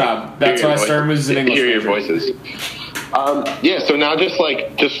Great can job. only That's hear why your Stern was an English hear your major. voices. Yeah, so now just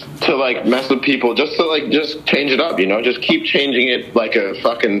to mess with people, just change it up, just keep changing it like a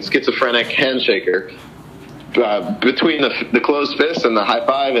fucking schizophrenic handshaker between the closed fist and the high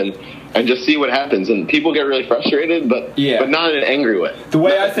five and just see what happens. And people get really frustrated, but not in an angry way. The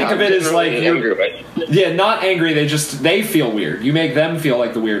way I think of it is generally like in an angry way. Yeah, not angry. They feel weird. You make them feel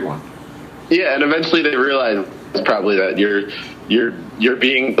like the weird one. Yeah, and eventually they realize probably that you're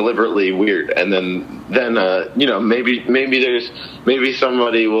being deliberately weird, and then maybe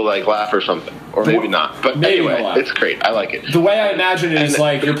somebody will laugh or something, or maybe not. But Maybe anyway, they'll laugh. it's great. I like it. The way I imagine it is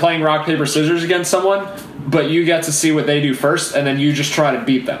And- you're playing rock paper scissors against someone, but you get to see what they do first, and then you just try to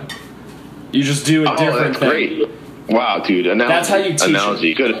beat them. You just do a different that's thing. Great. Wow, dude. That's how you teach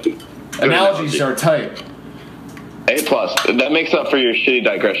analogy. Good Analogies analogy. are tight. A+. That makes up for your shitty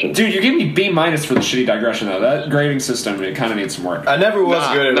digression. Dude, you gave me B- for the shitty digression, though. That grading system, it kind of needs some work. I never was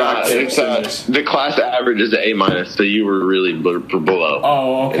good at rock, paper, it's, scissors. the class average is A-, so you were really below.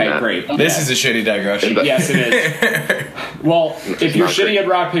 Oh, okay, in that. great. This is a shitty digression. Yes, it is. Well, if you're not shitty great. at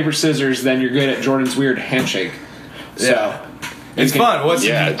rock, paper, scissors, then you're good at Jordan's weird handshake. So, Yeah. It's fun.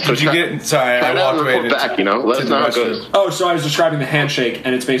 Did you get? Sorry, I walked away. Report back, you know. Let us know how it goes. Oh, so I was describing the handshake,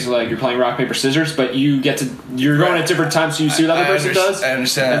 and it's basically like you're playing rock, paper, scissors, but you're going at different times, so you see what the other person does. I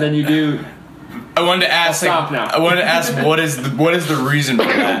understand. And then you do. I wanted to ask. Stop now. I wanted to ask what is the reason for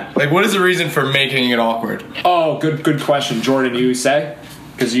that? Like, what is the reason for making it awkward? Oh, good question, Jordan. You say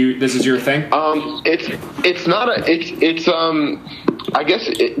because this is your thing. It's not a. It's I guess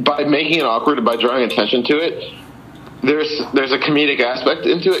by making it awkward, by drawing attention to it, there's a comedic aspect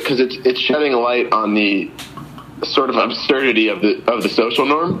into it because it's shedding light on the sort of absurdity of the social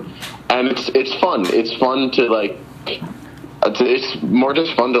norm, and it's fun. It's fun to like. It's more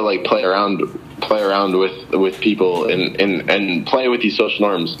just fun to like play around with people and play with these social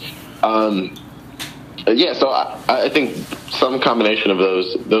norms. Yeah, so I think some combination of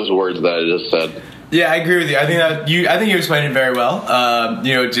those words that I just said. Yeah, I agree with you. I think you explained it very well.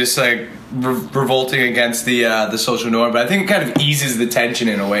 Just like revolting against the social norm, but I think it kind of eases the tension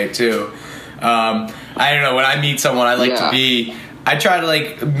in a way too. I don't know. When I meet someone, I try to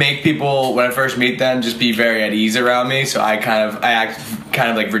like make people when I first meet them just be very at ease around me. So I act kind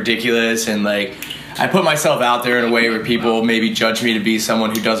of like ridiculous and like I put myself out there in a way where people maybe judge me to be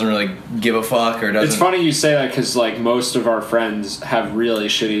someone who doesn't really give a fuck or doesn't. It's funny you say that because like most of our friends have really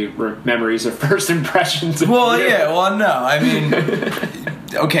shitty memories of first impressions. Well, yeah. Well, no. I mean,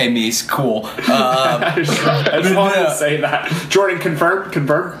 okay, Mies, cool. I just wanted to say that. Jordan, confirm.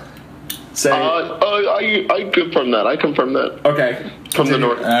 Say. I confirm that. Okay. From the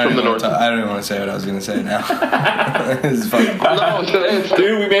north. I don't even want to say what I was going to say now. This is fucking.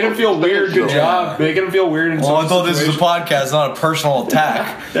 Dude, we made him feel weird. Good job. Making him feel weird. Well, I thought this was a podcast, not a personal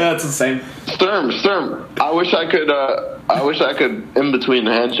attack. Yeah, it's the same. Sturm. I wish I could in between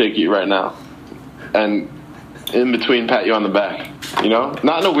handshake you right now, and in between pat you on the back. You know,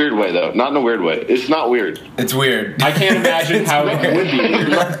 not in a weird way though. Not in a weird way. It's not weird. It's weird. I can't imagine how it would be weird.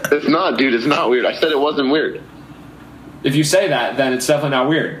 It's not, dude. It's not weird. I said it wasn't weird. If you say that, then it's definitely not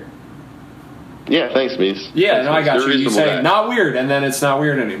weird. Yeah, thanks, Mies. Yeah, no, I got you. You say guy. not weird, and then it's not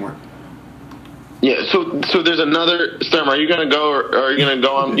weird anymore. Yeah, so there's another Sturm. Are you gonna go or are you gonna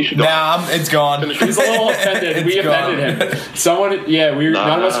go on? You should go. Nah, it's gone. He's a little offended. We offended him. Someone,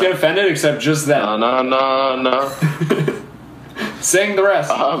 none of us get offended except just them. No. Sing the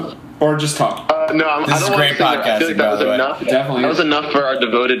rest, or just talk. No, I This is don't great want to sing. I feel podcasting, like that by was the way. enough. Definitely that was is. enough for our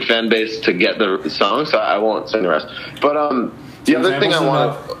devoted fan base to get the song, so I won't sing the rest. But the other thing I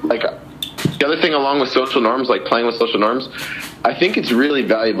want to the other thing along with social norms, like playing with social norms, I think it's really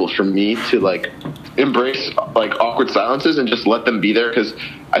valuable for me to like embrace like awkward silences and just let them be there because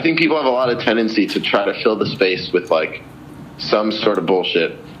I think people have a lot of tendency to try to fill the space with like some sort of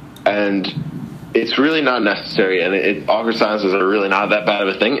bullshit, and it's really not necessary. And awkward silences are really not that bad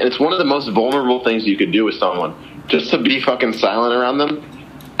of a thing. And it's one of the most vulnerable things you could do with someone, just to be fucking silent around them,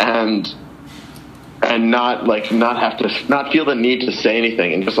 and not feel the need to say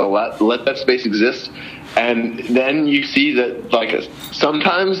anything, and just let that space exist. And then you see that like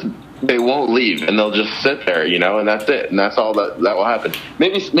sometimes they won't leave and they'll just sit there, you know, and that's it, and that's all that will happen.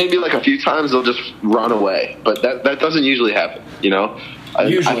 Maybe like a few times they'll just run away, but that doesn't usually happen, you know. I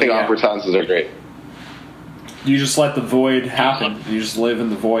think awkward silences are great. You just let the void happen. You just live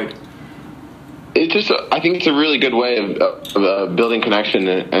in the void. I think it's a really good way of building connection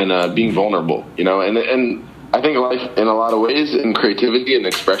and being vulnerable, you know. And I think life, in a lot of ways, in creativity and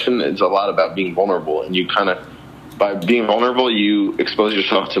expression, it's a lot about being vulnerable. And you by being vulnerable, you expose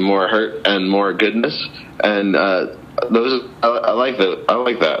yourself to more hurt and more goodness. And I like that. I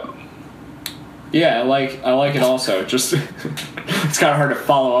like that. Yeah, I like it also. Just it's kind of hard to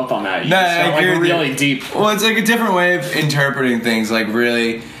follow up on that. I agree with really you. deep. Well, it's like a different way of interpreting things. Like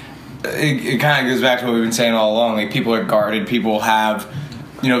really, it kind of goes back to what we've been saying all along. Like people are guarded. People have,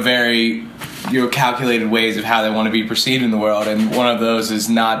 very, calculated ways of how they want to be perceived in the world. And one of those is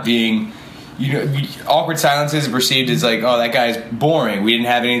not being, awkward silences are perceived as like, oh, that guy's boring. We didn't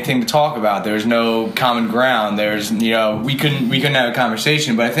have anything to talk about. There's no common ground. There's, we couldn't have a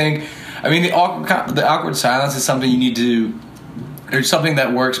conversation. But I think. The awkward silence is something you need to there's something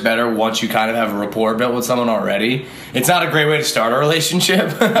that works better once you kind of have a rapport built with someone already. It's not a great way to start a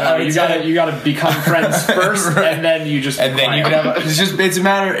relationship. No, you gotta become friends first, and then you just and then you can have. It's a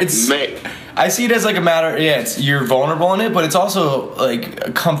matter. I see it as like a matter. Yeah, you're vulnerable in it, but it's also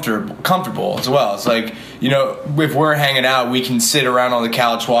like comfortable as well. It's like, if we're hanging out, we can sit around on the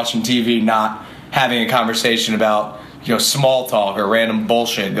couch watching TV, not having a conversation about small talk or random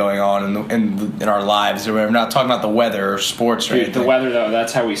bullshit going on in our lives. Or we're not talking about the weather or sports or anything. The weather, though,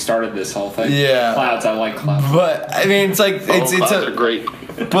 that's how we started this whole thing. Yeah, clouds. I like clouds. But I mean, it's like clouds are great.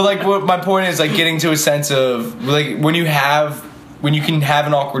 But like, what my point is, like, getting to a sense of like when you can have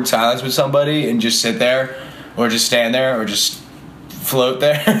an awkward silence with somebody and just sit there, or just stand there, or just float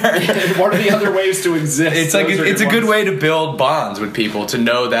there. What are the other ways to exist? It's like it's a good way to build bonds with people, to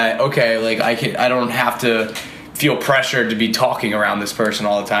know that, okay, like I don't have to feel pressured to be talking around this person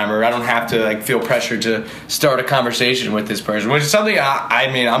all the time, or I don't have to like feel pressured to start a conversation with this person, which is something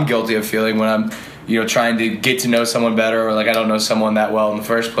I'm guilty of feeling when I'm trying to get to know someone better, or like I don't know someone that well in the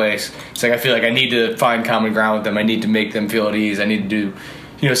first place. It's like I feel like I need to find common ground with them. I need to make them feel at ease. I need to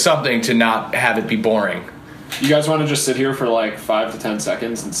do something to not have it be boring. You guys want to just sit here for like 5 to 10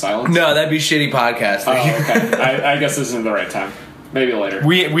 seconds in silence? No, that'd be shitty podcasting. Oh, okay. I guess this isn't the right time. Maybe later.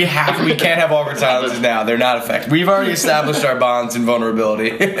 We can't have awkward silences now. They're not effective. We've already established our bonds and vulnerability.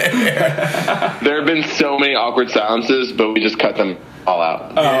 There have been so many awkward silences, but we just cut them all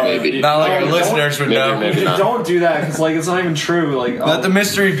out. Maybe. Not like our listeners would know. Maybe not. Don't do that, because like it's not even true. Like, let the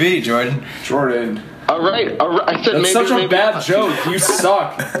mystery be, Jordan. All right. I said that's maybe, such a bad joke. You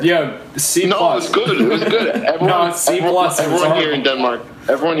suck. Yeah, C+. No, it was good. It was good. No, it's C+. Everyone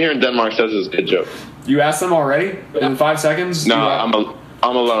here in Denmark says it's a good joke. You asked them already in 5 seconds? No,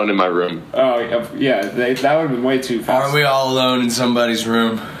 I'm alone in my room. Oh yeah, that would have been way too fast. Aren't we all alone in somebody's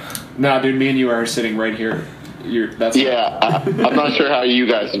room? No, dude, me and you are sitting right here. I'm not sure how you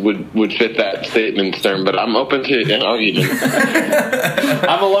guys would fit that statement, Sturm, but I'm open to an argument.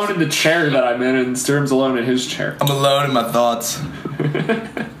 I'm alone in the chair that I'm in, and Sturm's alone in his chair. I'm alone in my thoughts.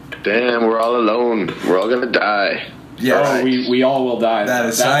 Damn, we're all alone. We're all gonna die. Yeah, we all will die.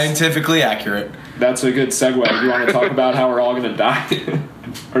 That's scientifically accurate. That's a good segue. You want to talk about how we're all gonna die?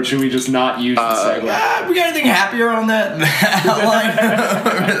 Or should we just not use the segue? Yeah, we got anything happier on that outline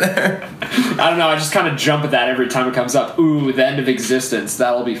over there? I don't know. I just kind of jump at that every time it comes up. Ooh, the end of existence.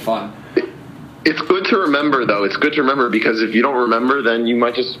 That'll be fun. It's good to remember, though. It's good to remember, because if you don't remember, then you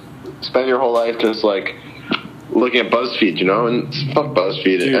might just spend your whole life just like looking at BuzzFeed, and fuck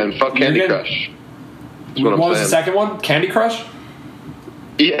BuzzFeed. Dude, and fuck Candy Crush. What was the second one? Candy Crush?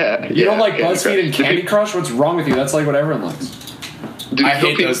 Yeah. You don't like BuzzFeed and Candy Crush? What's wrong with you? That's like what everyone likes. I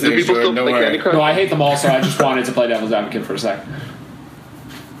hate those things, Jordan. Don't worry. No, I hate them also. I just wanted to play devil's advocate for a sec.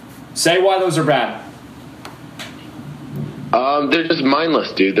 Say why those are bad. They're just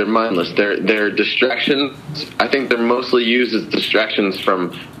mindless, dude. They're mindless. They're distractions. I think they're mostly used as distractions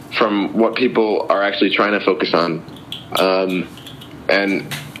from what people are actually trying to focus on.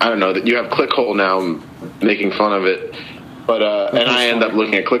 And I don't know, that you have Clickhole now making fun of it, but and I end up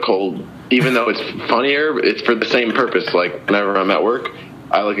looking at Clickhole, even though it's funnier. It's for the same purpose. Like whenever I'm at work,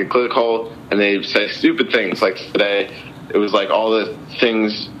 I look at Clickhole and they say stupid things. Like today, it was like all the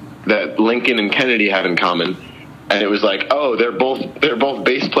things that Lincoln and Kennedy have in common. And it was like, oh, they're both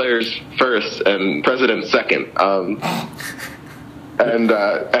bass players first and president second. And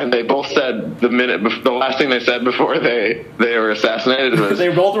they both said the last thing they said before they were assassinated was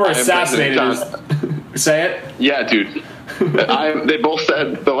they both were assassinated. Say it. Yeah, dude. They both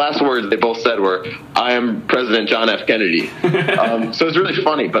said the last words they both said were, "I am President John F. Kennedy." So it's really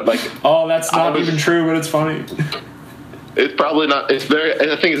funny, but like, oh, that's not even true, but it's funny. It's probably not. I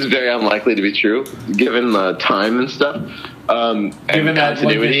think it's very unlikely to be true, given the time and stuff, and given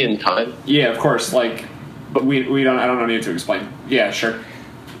continuity and time. Yeah, of course. Like, but we don't. I don't need to explain. Yeah, sure.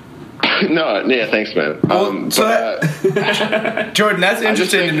 No, yeah, thanks, man. Jordan, that's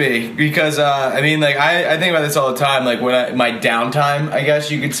interesting to me because I mean, like, I think about this all the time. Like when my downtime, I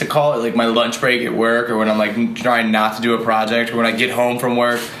guess you could call it, like my lunch break at work, or when I'm like trying not to do a project, or when I get home from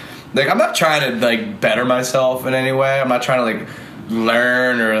work. Like, I'm not trying to, like, better myself in any way. I'm not trying to, like,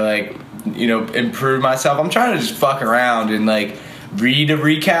 learn or, like, improve myself. I'm trying to just fuck around and, like, read a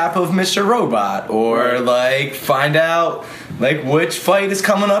recap of Mr. Robot or, like, find out, like, which fight is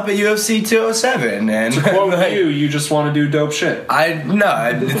coming up at UFC 207. And to quote like, you just want to do dope shit.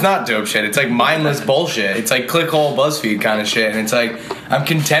 No, it's not dope shit. It's, like, mindless bullshit. It's, like, Clickhole BuzzFeed kind of shit. And it's, like, I'm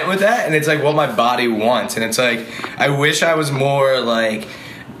content with that. And it's, like, what my body wants. And it's, like, I wish I was more, like,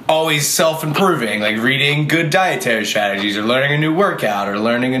 always self-improving, like reading good dietary strategies or learning a new workout or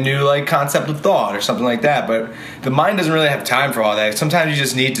learning a new like concept of thought or something like that. But the mind doesn't really have time for all that. Sometimes you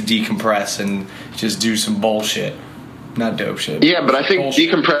just need to decompress and just do some bullshit. Not dope shit. Yeah, but I think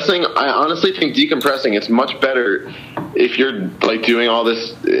I honestly think decompressing, it's much better if you're like doing all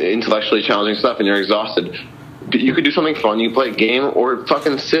this intellectually challenging stuff and you're exhausted. You could do something fun. You could play a game or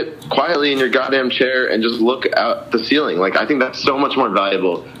fucking sit quietly in your goddamn chair and just look out the ceiling. Like, I think that's so much more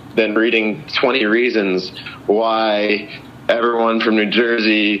valuable than reading 20 reasons why everyone from New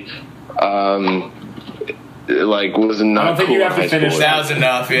Jersey was not. I don't think cool you have to finish. That was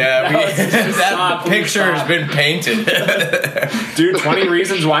enough. Yeah, that picture has been painted. Dude, 20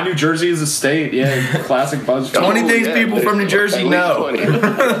 reasons why New Jersey is a state. Yeah, classic BuzzFeed. 20 things people from New Jersey know.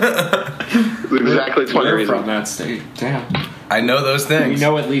 Exactly 20 We're reasons from that state. Damn. I know those things. We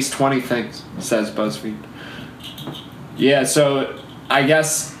know at least 20 things, says BuzzFeed. Yeah, so I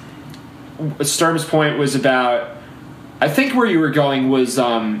guess Sturm's point was about, I think where you were going was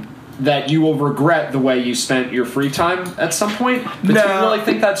that you will regret the way you spent your free time at some point. But do you really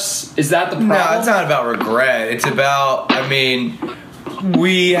think is that the problem? No, it's not about regret. It's about, I mean,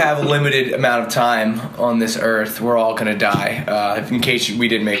 we have a limited amount of time on this earth. We're all gonna die. In case we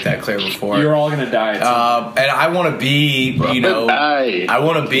didn't make that clear before, you're all gonna die. And I want to be, I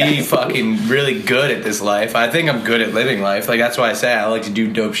want to be fucking really good at this life. I think I'm good at living life. Like, that's why I say I like to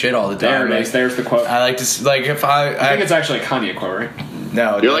do dope shit all the time. There it is. There's the quote. I like to if I think it's actually a Kanye quote, right?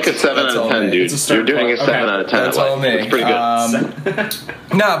 No, you're like a 7 out of 10, dude. You're doing a 7 out of 10. That's all me. It's pretty good.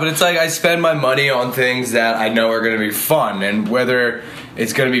 No, but it's like I spend my money on things that I know are going to be fun, and whether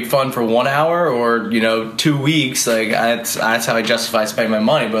it's going to be fun for 1 hour or 2 weeks, like that's how I justify spending my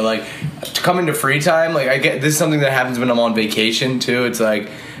money. But like coming to free time, like I get this is something that happens when I'm on vacation too. It's like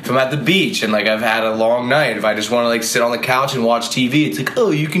if I'm at the beach and like I've had a long night, if I just want to like sit on the couch and watch TV, it's like,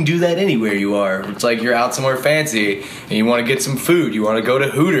 oh, you can do that anywhere you are. It's like you're out somewhere fancy and you want to get some food. You want to go to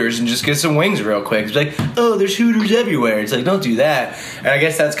Hooters and just get some wings real quick. It's like, oh, there's Hooters everywhere. It's like, don't do that. And I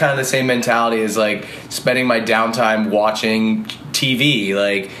guess that's kind of the same mentality as like spending my downtime watching TV,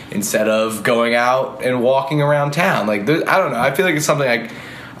 like instead of going out and walking around town. Like, I don't know. I feel like it's something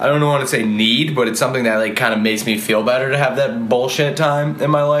I don't want to say need, but it's something that like kind of makes me feel better to have that bullshit time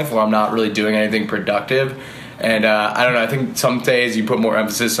in my life where I'm not really doing anything productive. And I don't know, I think some days you put more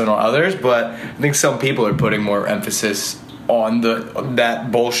emphasis on others, but I think some people are putting more emphasis on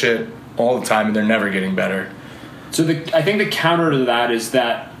that bullshit all the time and they're never getting better. So I think the counter to that is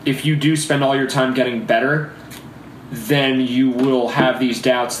that if you do spend all your time getting better, then you will have these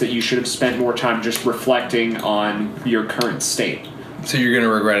doubts that you should have spent more time just reflecting on your current state. So you're going to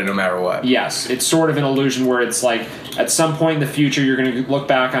regret it no matter what. Yes. It's sort of an illusion where it's like at some point in the future you're going to look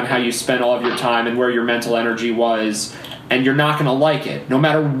back on how you spent all of your time and where your mental energy was, and you're not going to like it, no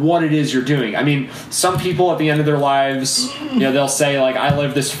matter what it is you're doing. I mean, some people at the end of their lives, they'll say, like, I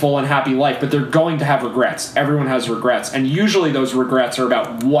live this full and happy life, but they're going to have regrets. Everyone has regrets. And usually those regrets are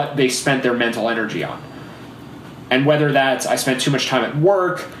about what they spent their mental energy on. And whether that's I spent too much time at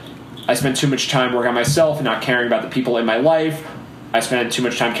work, I spent too much time working on myself and not caring about the people in my life, I spent too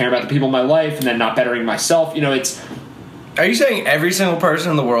much time caring about the people in my life and then not bettering myself. It's... Are you saying every single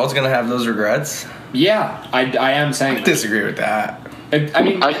person in the world is going to have those regrets? Yeah, I am saying I disagree with that. I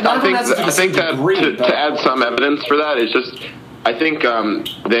mean, I think that to add some evidence for that is just, I think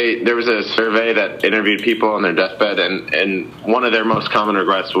there was a survey that interviewed people on their deathbed, and one of their most common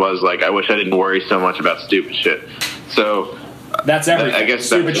regrets was like, I wish I didn't worry so much about stupid shit. So that's everything. I guess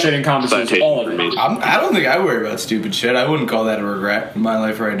stupid shit encompasses all of it. I don't think I worry about stupid shit. I wouldn't call that a regret in my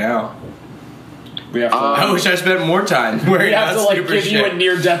life right now. We have to, I wish I spent more time worrying about stupid shit. We have to give you a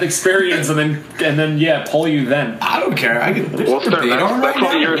near-death experience and then pull you then. I don't care. I can. Well, sir, that's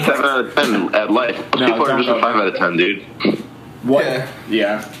why you're a 7 out of 10 at life. No, people are just a 5 out of 10, dude. What?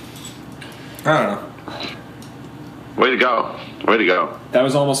 Yeah. I don't know. Way to go. Way to go. That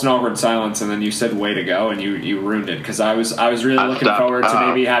was almost an awkward silence, and then you said "way to go," and you ruined it because I was really looking forward to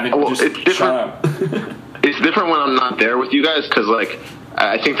maybe having just shut up. It's different when I'm not there with you guys because like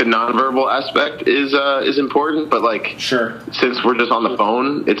I think the nonverbal aspect is important, but like sure, since we're just on the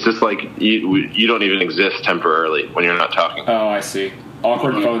phone, it's just like you don't even exist temporarily when you're not talking. Oh, I see.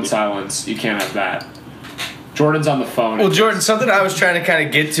 Awkward phone silence. You can't have that. Jordan's on the phone. Well, Jordan, something I was trying to kind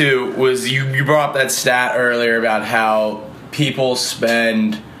of get to was you brought up that stat earlier about how people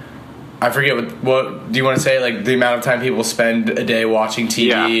spend, I forget what do you want to say, like the amount of time people spend a day watching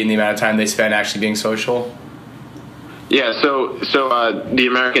TV and the amount of time they spend actually being social? Yeah, so the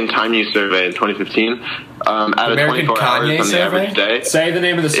American Time Use Survey in 2015, out of American 24 Kanye hours on the survey? average day. Say the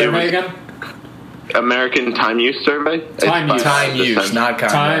name of the survey again. American Time Use Survey. Time use, not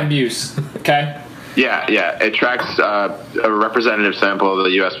content. Time use. Okay. Yeah. It tracks a representative sample of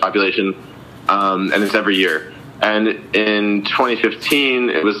the U.S. population, and it's every year. And in 2015,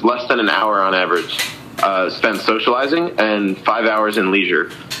 it was less than an hour on average spent socializing and 5 hours in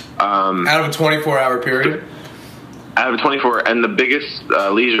leisure. Out of a 24-hour period? Out of 24, and the biggest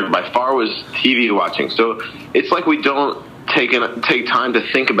leisure by far was TV watching. So it's like we don't take time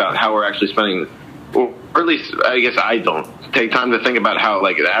to think about how we're actually spending, or at least I guess I don't take time to think about how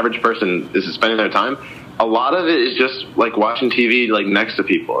like the average person is spending their time. A lot of it is just like watching TV like next to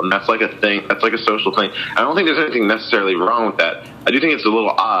people, and that's like a thing. That's like a social thing. I don't think there's anything necessarily wrong with that. I do think it's a little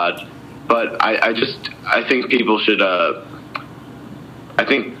odd, but I think people should. I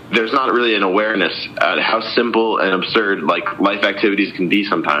think there's not really an awareness at how simple and absurd like life activities can be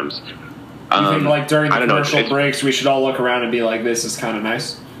sometimes. You think like during the commercial breaks, we should all look around and be like, "This is kind of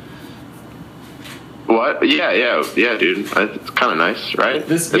nice." What? Yeah, dude. It's kind of nice, right?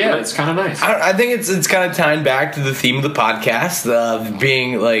 It's kind of nice. I think it's kind of tying back to the theme of the podcast of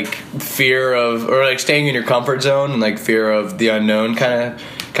being like fear of, or like staying in your comfort zone and like fear of the unknown kind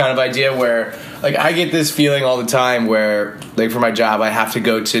of idea where like I get this feeling all the time where like for my job I have to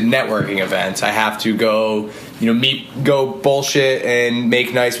go to networking events. I have to go, go bullshit and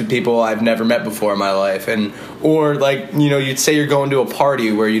make nice with people I've never met before in my life. And or like, you'd say you're going to a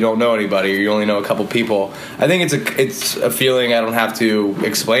party where you don't know anybody or you only know a couple people. I think it's a feeling I don't have to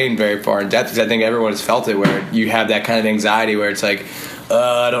explain very far in depth because I think everyone has felt it where you have that kind of anxiety where it's like,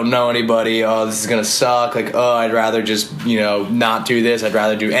 I don't know anybody. Oh, this is going to suck. Like, I'd rather just, not do this. I'd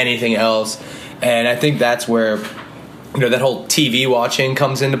rather do anything else. And I think that's where, that whole TV watching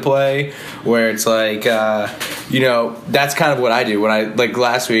comes into play, where it's like, that's kind of what I do. When I, like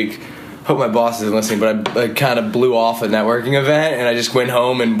last week, hope my boss isn't listening, but I kind of blew off a networking event, and I just went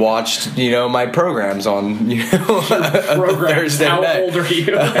home and watched, my programs on, Thursday night. How old are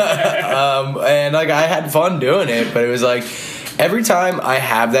you? And, like, I had fun doing it, but it was like, every time I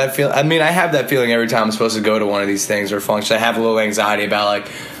have that feeling, I have that feeling every time I'm supposed to go to one of these things or function. I have a little anxiety about, like,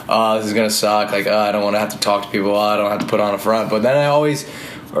 this is going to suck. Like, I don't want to have to talk to people. I don't have to put on a front. But then I always,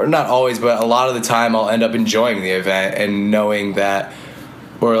 or not always, but a lot of the time I'll end up enjoying the event and knowing that,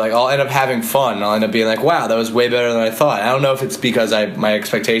 or like I'll end up having fun. I'll end up being like, wow, that was way better than I thought. I don't know if it's because my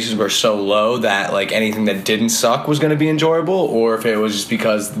expectations were so low that like anything that didn't suck was going to be enjoyable, or if it was just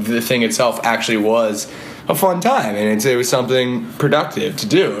because the thing itself actually was a fun time and it was something productive to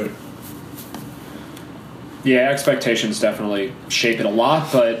do. Yeah, expectations definitely shape it a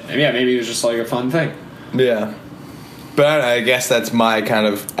lot, but yeah, maybe it was just like a fun thing. Yeah. But I guess that's my kind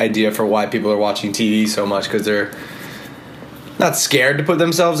of idea for why people are watching TV so much, because they're not scared to put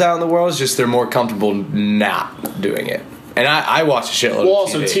themselves out in the world, it's just they're more comfortable not doing it. And I watch a shitload of TV. Well,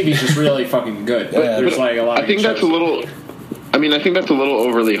 also, TV's just really fucking good. There's like a lot of I think that's a little... I think that's a little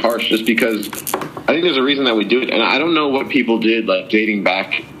overly harsh just because I think there's a reason that we do it. And I don't know what people did, like, dating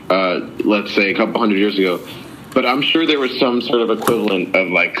back, let's say, a couple hundred years ago. But I'm sure there was some sort of equivalent of,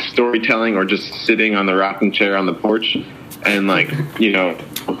 like, storytelling or just sitting on the rocking chair on the porch and, like,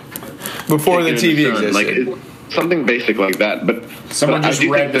 before the TV existed. Like, something basic like that. But someone just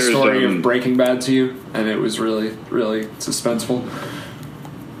read the story of Breaking Bad to you, and it was really, really suspenseful.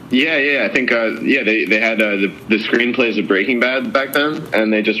 Yeah. I think they had the screenplays of Breaking Bad back then,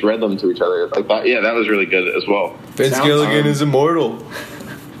 and they just read them to each other. Like that. Yeah, that was really good as well. Vince Gilligan is immortal.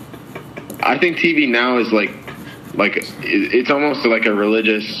 I think TV now is like it's almost like a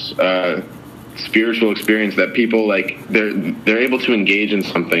religious, spiritual experience that people like. They're able to engage in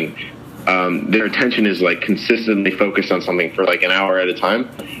something. Their attention is like consistently focused on something for like an hour at a time,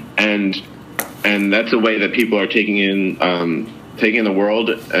 and that's a way that people are taking in the world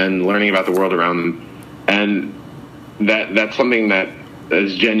and learning about the world around them, and that's something that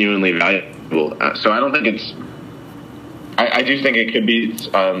is genuinely valuable. So I don't think it's. I do think it could be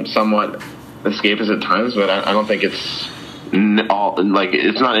somewhat escapist at times, but I don't think it's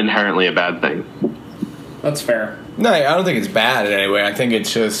it's not inherently a bad thing. That's fair. No, I don't think it's bad in any way. I think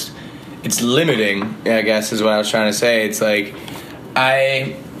it's just it's limiting, I guess, is what I was trying to say. It's like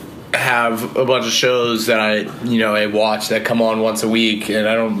I have a bunch of shows that I watch that come on once a week, and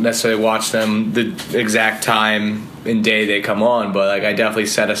I don't necessarily watch them the exact time and day they come on, but like I definitely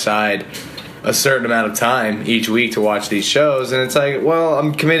set aside a certain amount of time each week to watch these shows, and it's like, well,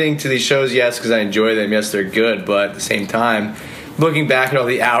 I'm committing to these shows, yes, because I enjoy them, yes, they're good, but at the same time, looking back at all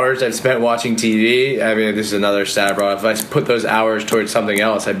the hours I've spent watching TV, I mean, this is another stat I brought up. If I put those hours towards something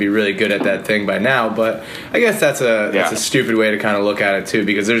else, I'd be really good at that thing by now. But I guess that's a stupid way to kind of look at it too,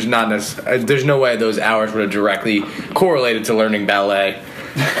 because there's no way those hours would have directly correlated to learning ballet.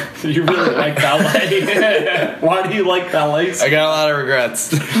 You really like ballet. Why do you like ballet? I got a lot of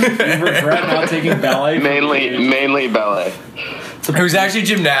regrets. You regret not taking ballet? Mainly ballet. It was actually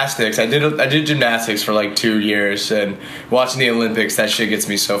gymnastics. I did gymnastics for like 2 years, and watching the Olympics, that shit gets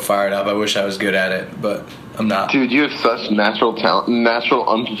me so fired up. I wish I was good at it, but I'm not. Dude, you have such natural talent, natural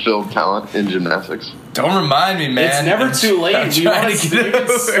unfulfilled talent in gymnastics. Don't remind me, man. It's never too late. I'm You trying to can get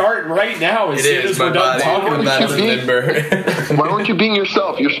over start right now as soon It is as my we're done body. talking about Madison it. Lindbergh. Why aren't you being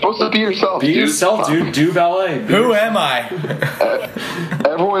yourself? You're supposed to be yourself, Be dude. yourself, dude. Do ballet. Be Who yourself. am I?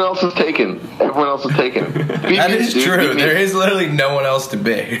 Everyone else is taken. Be That me, is dude. true. Be me. There is literally no one else to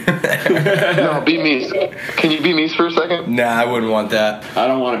be. No, be me. Can you be me for a second? Nah, I wouldn't want that. I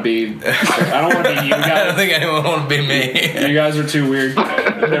don't want to be. I don't want to be you I don't guys. think anyone want to be me. You guys are too weird.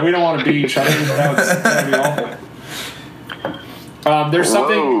 We don't want to be each other. That would be awful. There's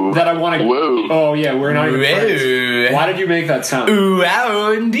something Whoa. that I want to. Whoa. Oh yeah, we're not even friends. Whoa. Why did you make that sound? Ooh,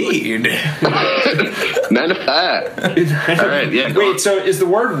 wow, indeed. 9 to 5. All right, yeah. go on. Wait, so is the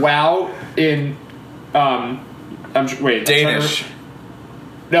word "wow" in wait Danish.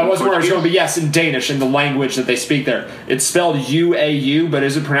 No, it wasn't where I was Portuguese? going, but yes, in Danish, in the language that they speak there, it's spelled U-A-U, but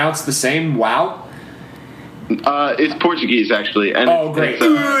is it pronounced the same? Wow. It's Portuguese, actually. And Oh, great.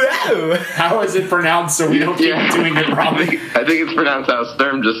 Ooh, wow. How is it pronounced so we don't keep doing it wrong? I think it's pronounced how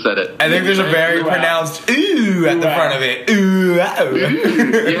Sturm just said it. I think there's a very Ooh, wow. pronounced ooh at the Ooh, front wow. of it. Ooh,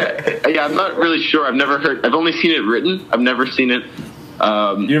 wow. Yeah, I'm not really sure. I've only seen it written. I've never seen it.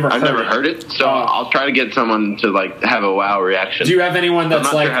 I've never heard it. So Oh. I'll try to get someone to like have a wow reaction. Do you have anyone that's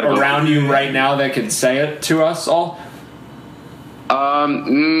I'm not like sure how to do it. around you right now that can say it to us all?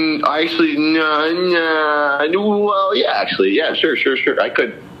 Actually, no. Well, yeah, actually, yeah, sure. I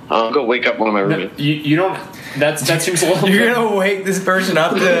could. I'll go wake up one of my roommates. You don't. That seems a little. You're gonna wake this person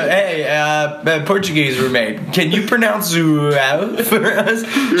up to, hey, Portuguese roommate, can you pronounce ooh out for us?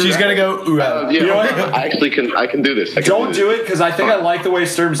 She's gonna go ooh out. Yeah, You know what? I actually can. I can do this. Don't do it because I think I like the way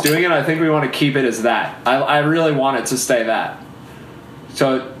Sturm's doing it. I think we want to keep it as that. I really want it to stay that.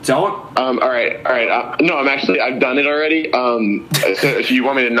 So don't. All right. No, I've done it already. So if you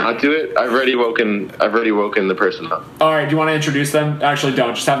want me to not do it, I've already woken the person up. All right. Do you want to introduce them? Actually,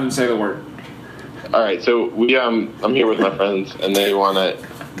 don't. Just have them say the word. All right. So I'm here with my friends, and they want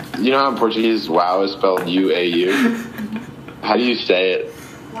to. You know how in Portuguese "wow" is spelled U-A-U? How do you say it?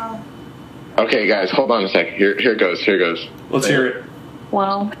 Wow. Okay, guys, hold on a second. Here it goes. Let's hear it.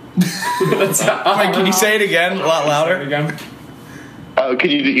 Wow. Let's, Wait, can you say it again? A lot louder? Again.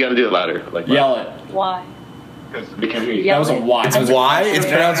 You gotta do it louder. Like Yell it. Why? we can hear you. That was a Y. It's why? It's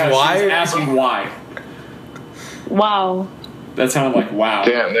pronounced She's why? asking why. Wow. That sounded like wow.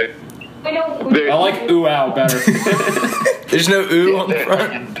 Damn. I like ooh ow better. There's no ooh on the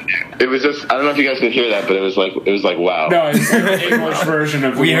front. It was just. I don't know if you guys could hear that, but it was like wow. No, it's like the English version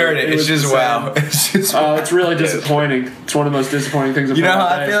of. We the heard word. it. It's was just the same. wow. It's just Oh, it's really disappointing. It's one of the most disappointing things I've You know heard how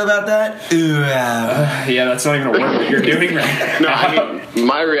all I day. feel about that? Ooh, wow. Yeah, that's not even a word that you're doing right No, now. I mean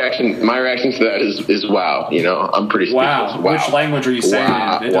my reaction to that is wow. You know, I'm pretty speechless. Wow. Wow. Which language are you saying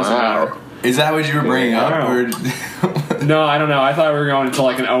it in? It doesn't matter. Is that what you were bringing up? Wow. Or No, I don't know. I thought we were going into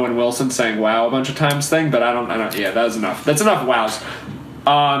like an Owen Wilson saying wow a bunch of times thing, but I don't. Yeah, that was enough. That's enough wows.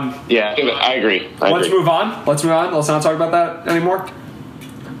 Yeah, I agree. Let's move on. Let's not talk about that anymore.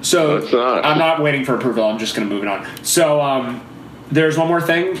 So Let's not. I'm not waiting for approval. I'm just going to move it on. So there's one more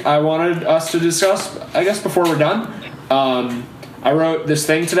thing I wanted us to discuss, I guess, before we're done. I wrote this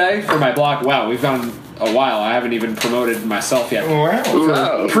thing today for my blog. Wow, we've gone a while. I haven't even promoted myself yet.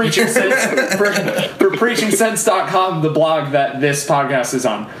 Wow. Preaching Sense for preachingsense.com, the blog that this podcast is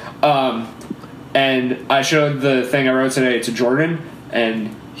on. And I showed the thing I wrote today to Jordan,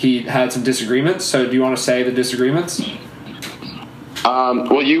 and he had some disagreements. So do you want to say the disagreements?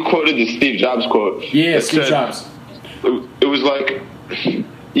 Well, you quoted the Steve Jobs quote. Yeah, It Steve said- Jobs. It was like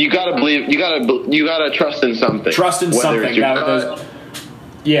you gotta believe. You gotta trust in something. Trust in Whether something. It's your That gut, was,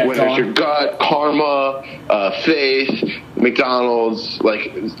 yeah, whether go it's your on. gut, karma, faith, McDonald's,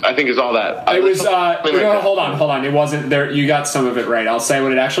 like I think is all that. It was. Something like No, that. hold on. It wasn't there. You got some of it right. I'll say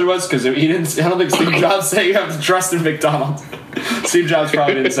what it actually was because he didn't. I don't think Steve Jobs said you have to trust in McDonald's. Steve Jobs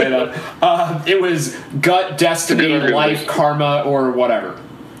probably didn't say that. It was gut, destiny, Good argument. life, karma, or whatever.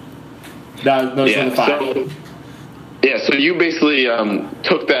 Those were the five. So you basically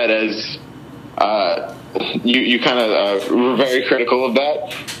took that as you kind of were very critical of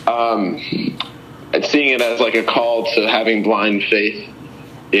that, and seeing it as like a call to having blind faith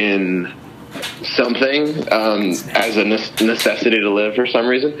in something as a necessity to live for some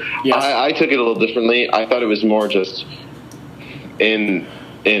reason. Yes. I took it a little differently. I thought it was more just in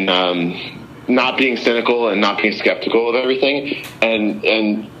not being cynical and not being skeptical of everything,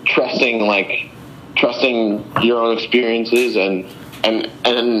 and trusting your own experiences, and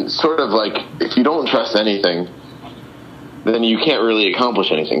sort of like, if you don't trust anything, then you can't really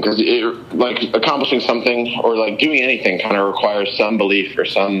accomplish anything, because like accomplishing something or like doing anything kind of requires some belief or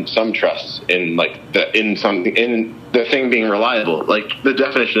some trust in in the thing being reliable. Like the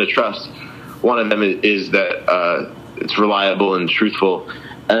definition of trust, one of them is that it's reliable and truthful.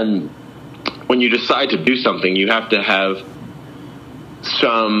 And when you decide to do something, you have to have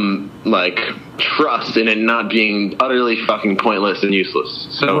some like trust in it not being utterly fucking pointless and useless.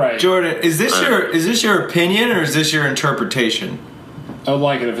 So, Right. Jordan, is this your opinion or is this your interpretation? I would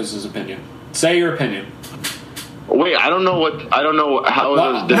like it if it's his opinion. Say your opinion. wait, I don't know how it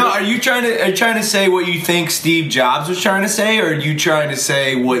was done. No, are you trying to say what you think Steve Jobs was trying to say, or are you trying to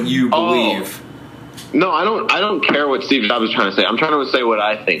say what you believe? No, I don't care what Steve Jobs is trying to say. I'm trying to say what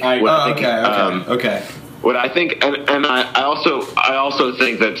I think. Okay. What I think, and I also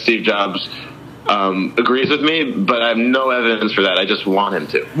think that Steve Jobs agrees with me, but I have no evidence for that. I just want him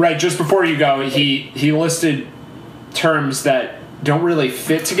to. Right, just before you go, he listed terms that don't really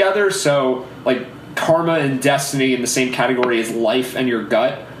fit together. So, like karma and destiny in the same category as life and your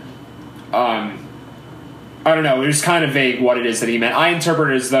gut. I don't know. It was kind of vague what it is that he meant. I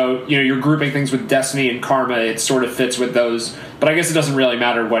interpret it as though, you're grouping things with destiny and karma. It sort of fits with those. But I guess it doesn't really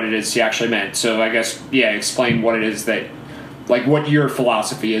matter what it is he actually meant. So I guess, explain what it is that, like, what your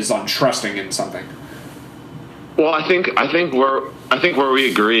philosophy is on trusting in something. Well, I think where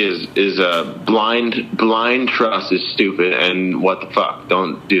we agree is blind trust is stupid, and what the fuck,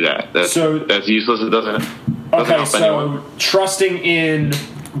 don't do that. That's useless. It doesn't help anyone. Trusting in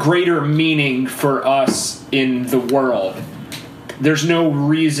greater meaning for us in the world. There's no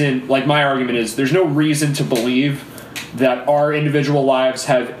reason, like my argument is, there's no reason to believe that our individual lives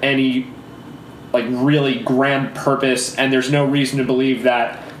have any like really grand purpose, and there's no reason to believe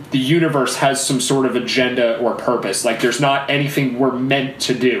that the universe has some sort of agenda or purpose. Like there's not anything we're meant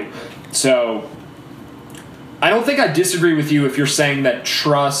to do. So I don't think I disagree with you if you're saying that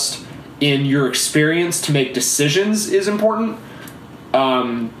trust in your experience to make decisions is important.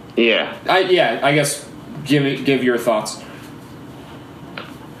 I guess give your thoughts.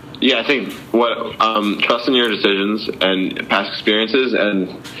 Yeah, I think what trust in your decisions and past experiences and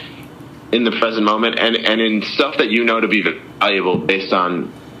in the present moment and in stuff that you know to be valuable based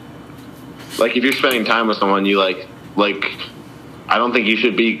on, like, if you're spending time with someone you like I don't think you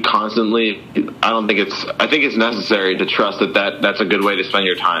should be constantly. I think it's necessary to trust that's a good way to spend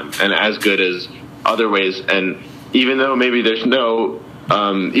your time, and as good as other ways. And even though maybe there's no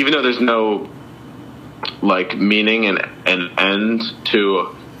like meaning and end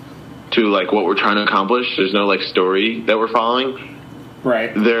to like what we're trying to accomplish, there's no like story that we're following.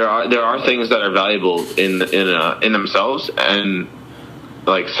 Right. There are things that are valuable in themselves, and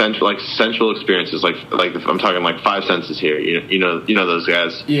like sensual experiences, like I'm talking like five senses here. You know those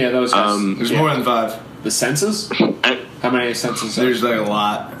guys. Yeah, those guys. There's more than five. The senses? How many senses? There's like a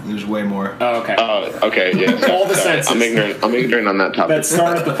lot. There's way more. Oh, okay. Okay. Yeah. All the senses. I'm ignorant on that topic. Let's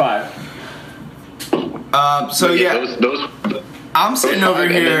start at the five. Those I'm sitting over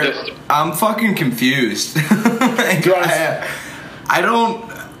here. I'm fucking confused. I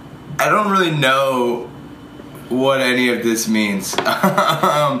don't really know what any of this means.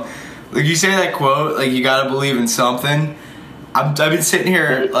 Like you say that quote, like you gotta believe in something. I've been sitting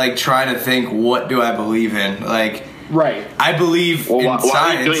here like trying to think, what do I believe in? Like, right. I believe in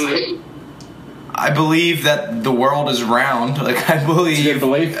science. I believe that the world is round. Like I believe. It's a good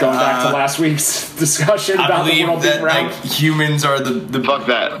belief. Going back to last week's discussion about the world being round. Like humans are the fuck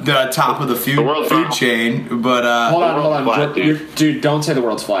that. The top of the food chain. But hold on, flat, dude. Don't say the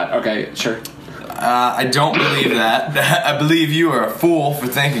world's flat. Okay, sure. I don't believe that. I believe you are a fool for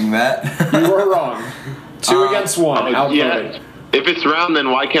thinking that. You were wrong. 2 against 1. Outvoted. If it's round,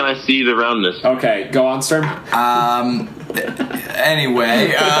 then why can't I see the roundness? Okay, go on, Sturm.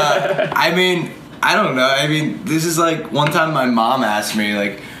 Anyway, I mean, I don't know. I mean, this is like one time my mom asked me,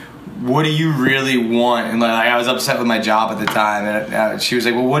 like, what do you really want? And like I was upset with my job at the time, and she was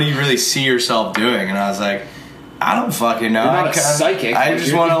like, well, what do you really see yourself doing? And I was like, I don't fucking know. You're not a psychic. I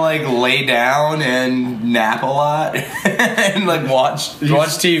just want to like lay down and nap a lot and like watch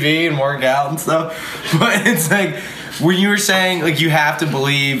TV and work out and stuff. But it's like when you were saying like you have to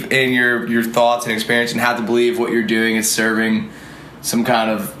believe in your thoughts and experience and have to believe what you're doing is serving some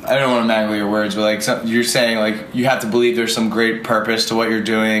kind of, I don't want to mangle your words, but like you're saying like you have to believe there's some great purpose to what you're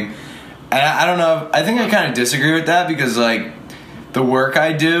doing. And I don't know. I think I kind of disagree with that because like the work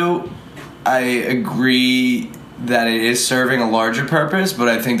I do, I agree that it is serving a larger purpose, but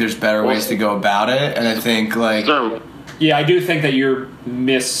I think there's better ways to go about it. And I think, like... So, Yeah, I do think that you're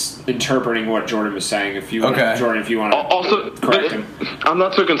misinterpreting what Jordan was saying. If you want, Okay. Jordan, if you want to also, correct him. I'm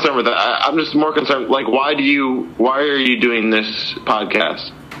not so concerned with that. I'm just more concerned. Like, why are you doing this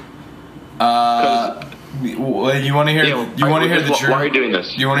podcast? You want to hear? Yeah, You want to hear the truth? Why are you doing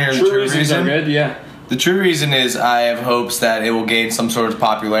this? You want to hear the True true reasons are reason? good, yeah. The true reason is I have hopes that it will gain some sort of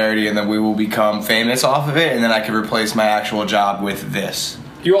popularity and that we will become famous off of it, and then I can replace my actual job with this.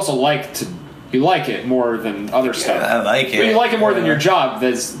 You also you like it more than other stuff. I like it. But you like it more than your job.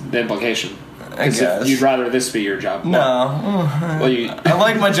 That's the implication. I guess. You'd rather this be your job. No. Well, I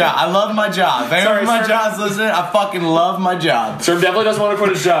like my job. I love my job. If anyone Sorry, in my sir. job's listening, I fucking love my job. Sir definitely doesn't want to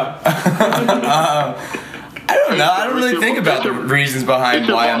quit his job. I don't know. I don't really think about the reasons behind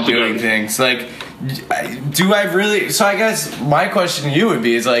why I'm doing things. Like, do I really? So I guess my question to you would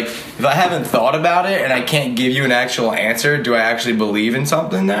be: is like, if I haven't thought about it and I can't give you an actual answer, do I actually believe in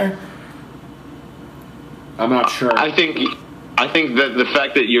something there? I'm not sure. I think that the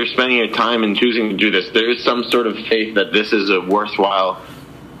fact that you're spending your time and choosing to do this, there is some sort of faith that this is a worthwhile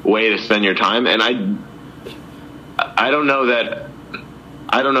way to spend your time, and I don't know that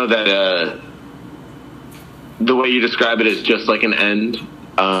the way you describe it is just like an end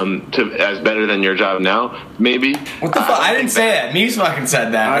as better than your job now. Maybe. What the fuck? I didn't say that. Mees fucking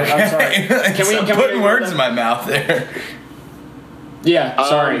said that. I'm sorry. I'm Can we putting words in my mouth there. Yeah.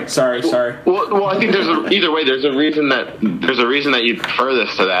 Sorry. Well, I think either way. There's a reason that you prefer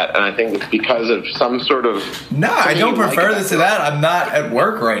this to that, and I think it's because of some sort of. No, I don't prefer this to that. I'm not at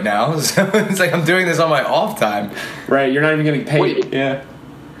work right now, so it's like I'm doing this on my off time. Right. You're not even getting paid. Wait. Yeah.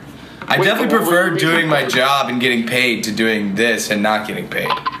 I definitely prefer doing my job and getting paid to doing this and not getting paid.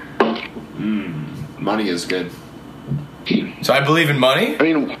 Money is good. So I believe in money.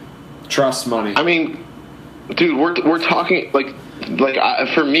 Trust money. I mean, dude, we're talking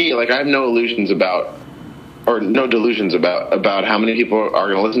for me, like I have no delusions about how many people are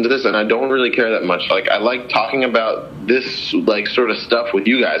going to listen to this, and I don't really care that much. Like I like talking about this like sort of stuff with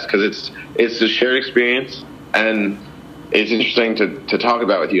you guys because it's a shared experience and it's interesting to talk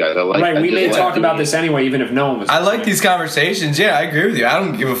about with you guys. We may talk about this anyway, even if no one was. I like these conversations. Yeah, I agree with you. I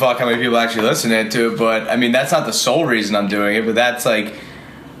don't give a fuck how many people actually listen to it, but I mean that's not the sole reason I'm doing it. But that's like,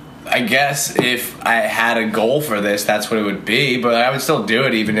 I guess if I had a goal for this, that's what it would be. But I would still do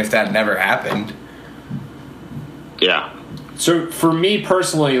it even if that never happened. Yeah. So for me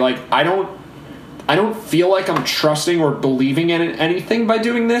personally, like I don't feel like I'm trusting or believing in anything by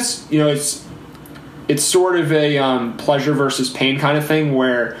doing this. You know, it's sort of a pleasure versus pain kind of thing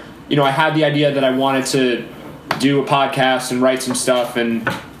where, you know, I had the idea that I wanted to do a podcast and write some stuff and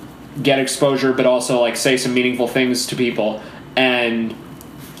get exposure, but also like say some meaningful things to people. And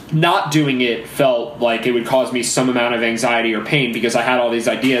not doing it felt like it would cause me some amount of anxiety or pain because I had all these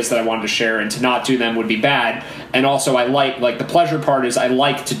ideas that I wanted to share, and to not do them would be bad. And also I like the pleasure part is I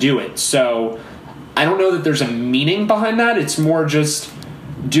like to do it. So I don't know that there's a meaning behind that. It's more just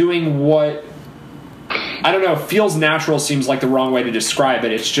doing what, I don't know, feels natural seems like the wrong way to describe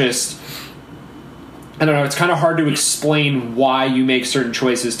it. It's just, I don't know, it's kind of hard to explain why you make certain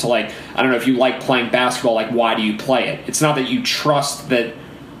choices to like, I don't know, if you like playing basketball, like why do you play it? It's not that you trust that,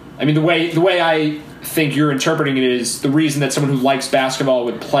 I mean, the way I think you're interpreting it is the reason that someone who likes basketball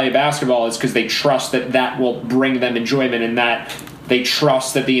would play basketball is because they trust that will bring them enjoyment and that they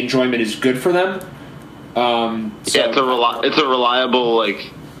trust that the enjoyment is good for them. It's a reliable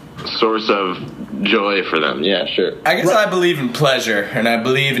like source of joy for them. Yeah, sure. I guess I believe in pleasure, and I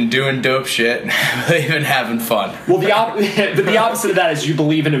believe in doing dope shit, and I believe in having fun. Well, but the opposite of that is you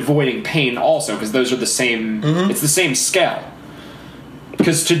believe in avoiding pain also, because those are the same. Mm-hmm. It's the same scale.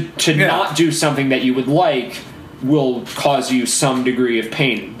 Because to not do something that you would like will cause you some degree of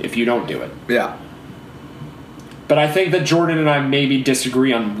pain if you don't do it. Yeah. But I think that Jordan and I maybe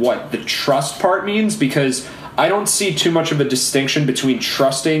disagree on what the trust part means, because I don't see too much of a distinction between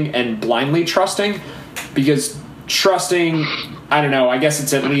trusting and blindly trusting, because trusting, I don't know, I guess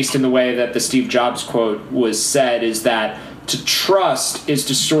it's at least in the way that the Steve Jobs quote was said, is that to trust is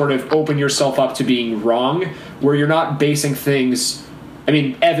to sort of open yourself up to being wrong, where you're not basing things, I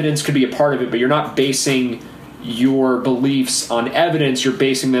mean, evidence could be a part of it, but you're not basing your beliefs on evidence, you're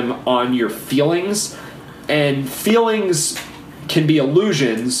basing them on your feelings, and feelings can be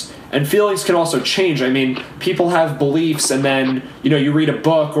illusions, and feelings can also change. I mean, people have beliefs, and then, you know, you read a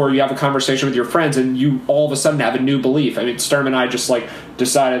book or you have a conversation with your friends, and you all of a sudden have a new belief. I mean, Sturm and I just, like,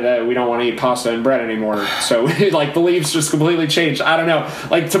 decided that we don't want to eat pasta and bread anymore. So, like, beliefs just completely changed. I don't know.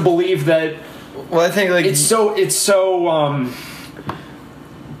 Like, to believe that... Well, I think, like...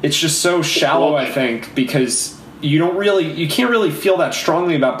 It's just so shallow, I think, because you can't really feel that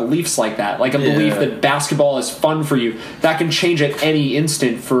strongly about beliefs like that. Like a belief that basketball is fun for you, that can change at any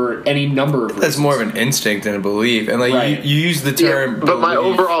instant for any number of reasons. That's more of an instinct than a belief. And like Right. you use the term but my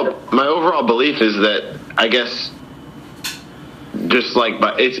belief. overall belief is that, I guess, just like,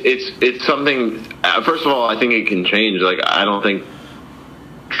 but it's something. First of all, I think it can change. Like, I don't think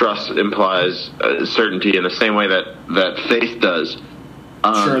trust implies certainty in the same way that faith does.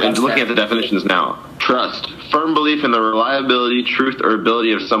 Sure, and that's looking fair. at the definitions now, trust, firm belief in the reliability, truth, or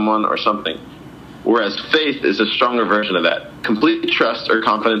ability of someone or something. Whereas faith is a stronger version of that. Complete trust or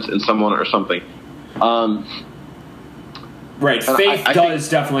confidence in someone or something. Right, And faith I does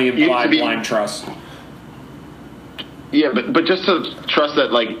think definitely you imply have to be- blind trust. Yeah, but just to trust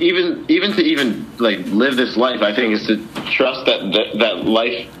that, like, even to like live this life, I think is to trust that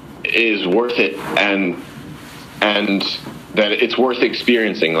life is worth it and that it's worth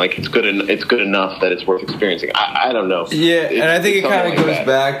experiencing. Like, it's good enough that it's worth experiencing. I don't know. Yeah, and I think it kind of goes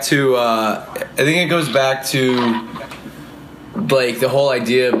back to like the whole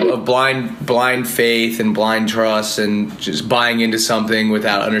idea of blind faith and blind trust and just buying into something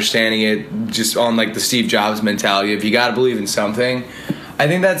without understanding it, just on like the Steve Jobs mentality. If you got to believe in something, I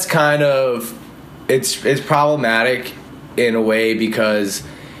think that's kind of it's problematic in a way, because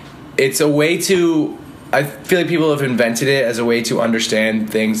it's a way to, I feel like people have invented it as a way to understand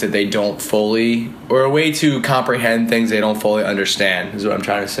things that they don't fully, or a way to comprehend things they don't fully understand, is what I'm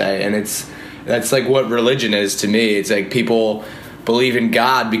trying to say. And that's like what religion is to me. It's like people believe in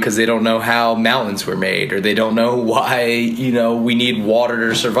God because they don't know how mountains were made, or they don't know why, we need water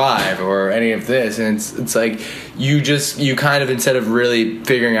to survive, or any of this. And it's like you kind of, instead of really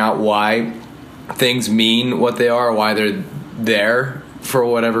figuring out why things mean what they are, why they're there for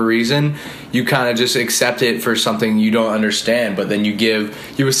whatever reason, you kind of just accept it for something you don't understand, but then you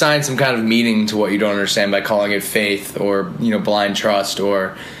assign some kind of meaning to what you don't understand by calling it faith, or blind trust,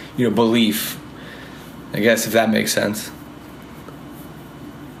 or belief, I guess, if that makes sense.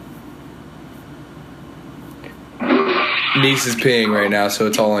 Niece is peeing right now, so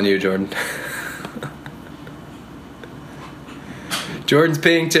it's all on you, Jordan. Jordan's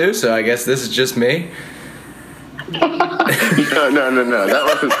peeing too, so I guess this is just me. No.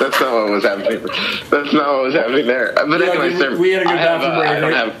 That's not what was happening. That's not what was happening there. But Yeah, anyway, we had a good bathroom break,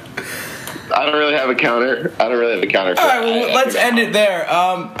 right? I don't really have a counter. All All right, well, let's end it there.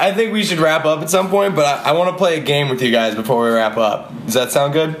 I think we should wrap up at some point, but I want to play a game with you guys before we wrap up. Does that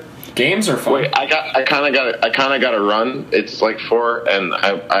sound good? Games are fun. Wait, I kind of got to run. It's like 4, and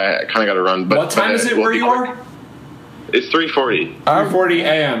I kind of got to run. But What time is it where you are? It's 3:40. 3:40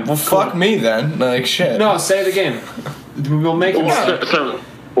 a.m. Well, fuck me then. Like, shit. No, say the game. We'll make it. So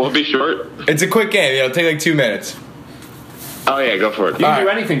will it be short? It's a quick game. It'll take like 2 minutes. Oh yeah, go for it. You can All do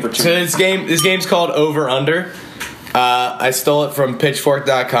right. anything for 2 So minutes. this game's called Over Under. I stole it from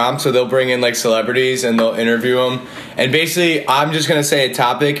Pitchfork.com, so they'll bring in like celebrities and they'll interview them. And basically, I'm just gonna say a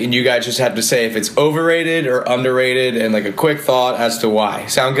topic, and you guys just have to say if it's overrated or underrated, and like a quick thought as to why.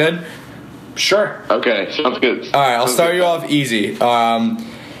 Sound good? Sure. Okay, sounds good. All right, I'll start you off easy.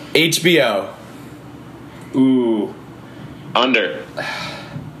 HBO. Ooh. Under.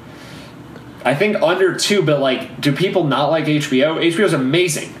 I think under 2, but like, do people not like HBO? HBO's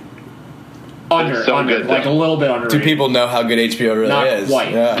amazing. Under, It's so under, good, like though. a little bit Do underrated. people know how good HBO really Not is?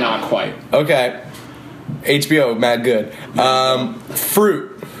 quite. Yeah. Not quite. Okay. HBO, mad good.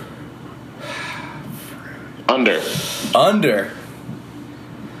 Fruit. Under. Under.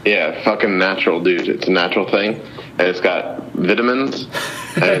 Yeah, fucking natural, dude. It's a natural thing, and it's got vitamins,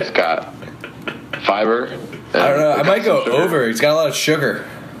 and it's got fiber. I don't know. I might go over. It's got a lot of sugar.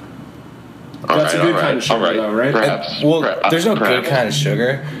 That's a good kind of sugar, though, right? Perhaps. Well, Perhaps. there's no good kind of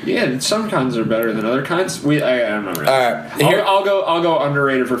sugar. Yeah, some kinds are better than other kinds. I don't know. Really. All right, here- I'll go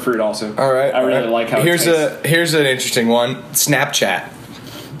underrated for fruit also. All right. I really like how here's it tastes. here's an interesting one. Snapchat.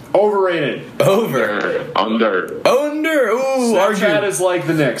 Overrated. Over. Under. Under. Ooh, Snapchat argue. is like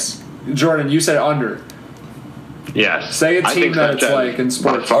the Knicks. Jordan, you said under. Yes. Say a I team think that it's Snapchat like in is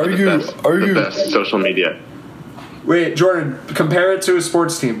sports. by far Are the you- best- are the you- best social media? Wait, Jordan, compare it to a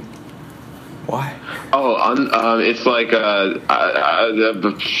sports team. Why? Oh, it's like is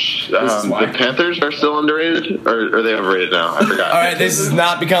why. the Panthers are still underrated, or are they overrated now? I forgot. All right, this has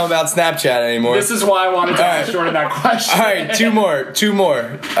not become about Snapchat anymore. This is why I wanted to All ask right. Jordan that question. All right, two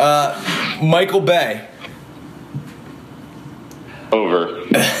more. Michael Bay. Over.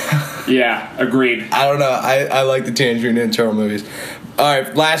 Yeah, agreed. I don't know. I like the Teenage Mutant Ninja Turtle movies. All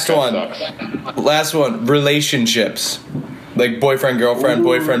right, last one. Sucks. Last one. Relationships. Like boyfriend, girlfriend,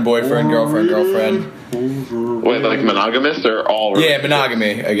 boyfriend, girlfriend, girlfriend. Wait, like monogamous or all? Yeah,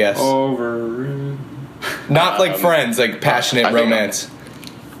 monogamy, I guess. Over. Not like friends, like passionate romance.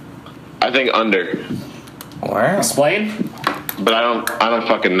 I think under, Wow. Explain. but I don't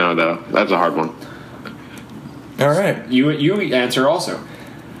fucking know though. That's a hard one. All right. You answer also.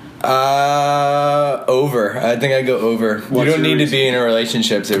 Over. I think I go over. You What's don't your need to reason? be in a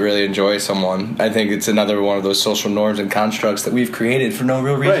relationship to really enjoy someone. I think it's another one of those social norms and constructs that we've created for no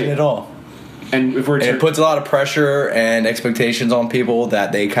real reason Right. at all. And if we're And it puts a lot of pressure and expectations on people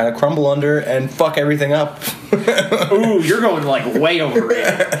that they kind of crumble under and fuck everything up. ooh, you're going like way overrated.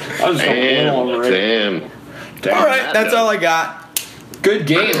 I was going a little overrated. Damn. All right, that's all I got. Good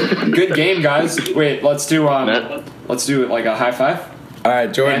game, guys. Wait, let's do it like a high five, All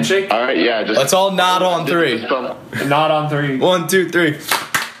right, Jordan. handshake, All right, yeah. Just Let's all nod on three. nod on 3. 1, 2, 3.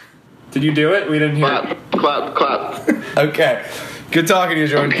 Did you do it? We didn't hear it. Clap, clap. Okay. Good talking to you,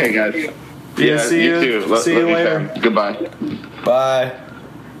 Jordan. Okay, guys. Yeah, see you you. too. See you Love later. Sam. Goodbye. Bye.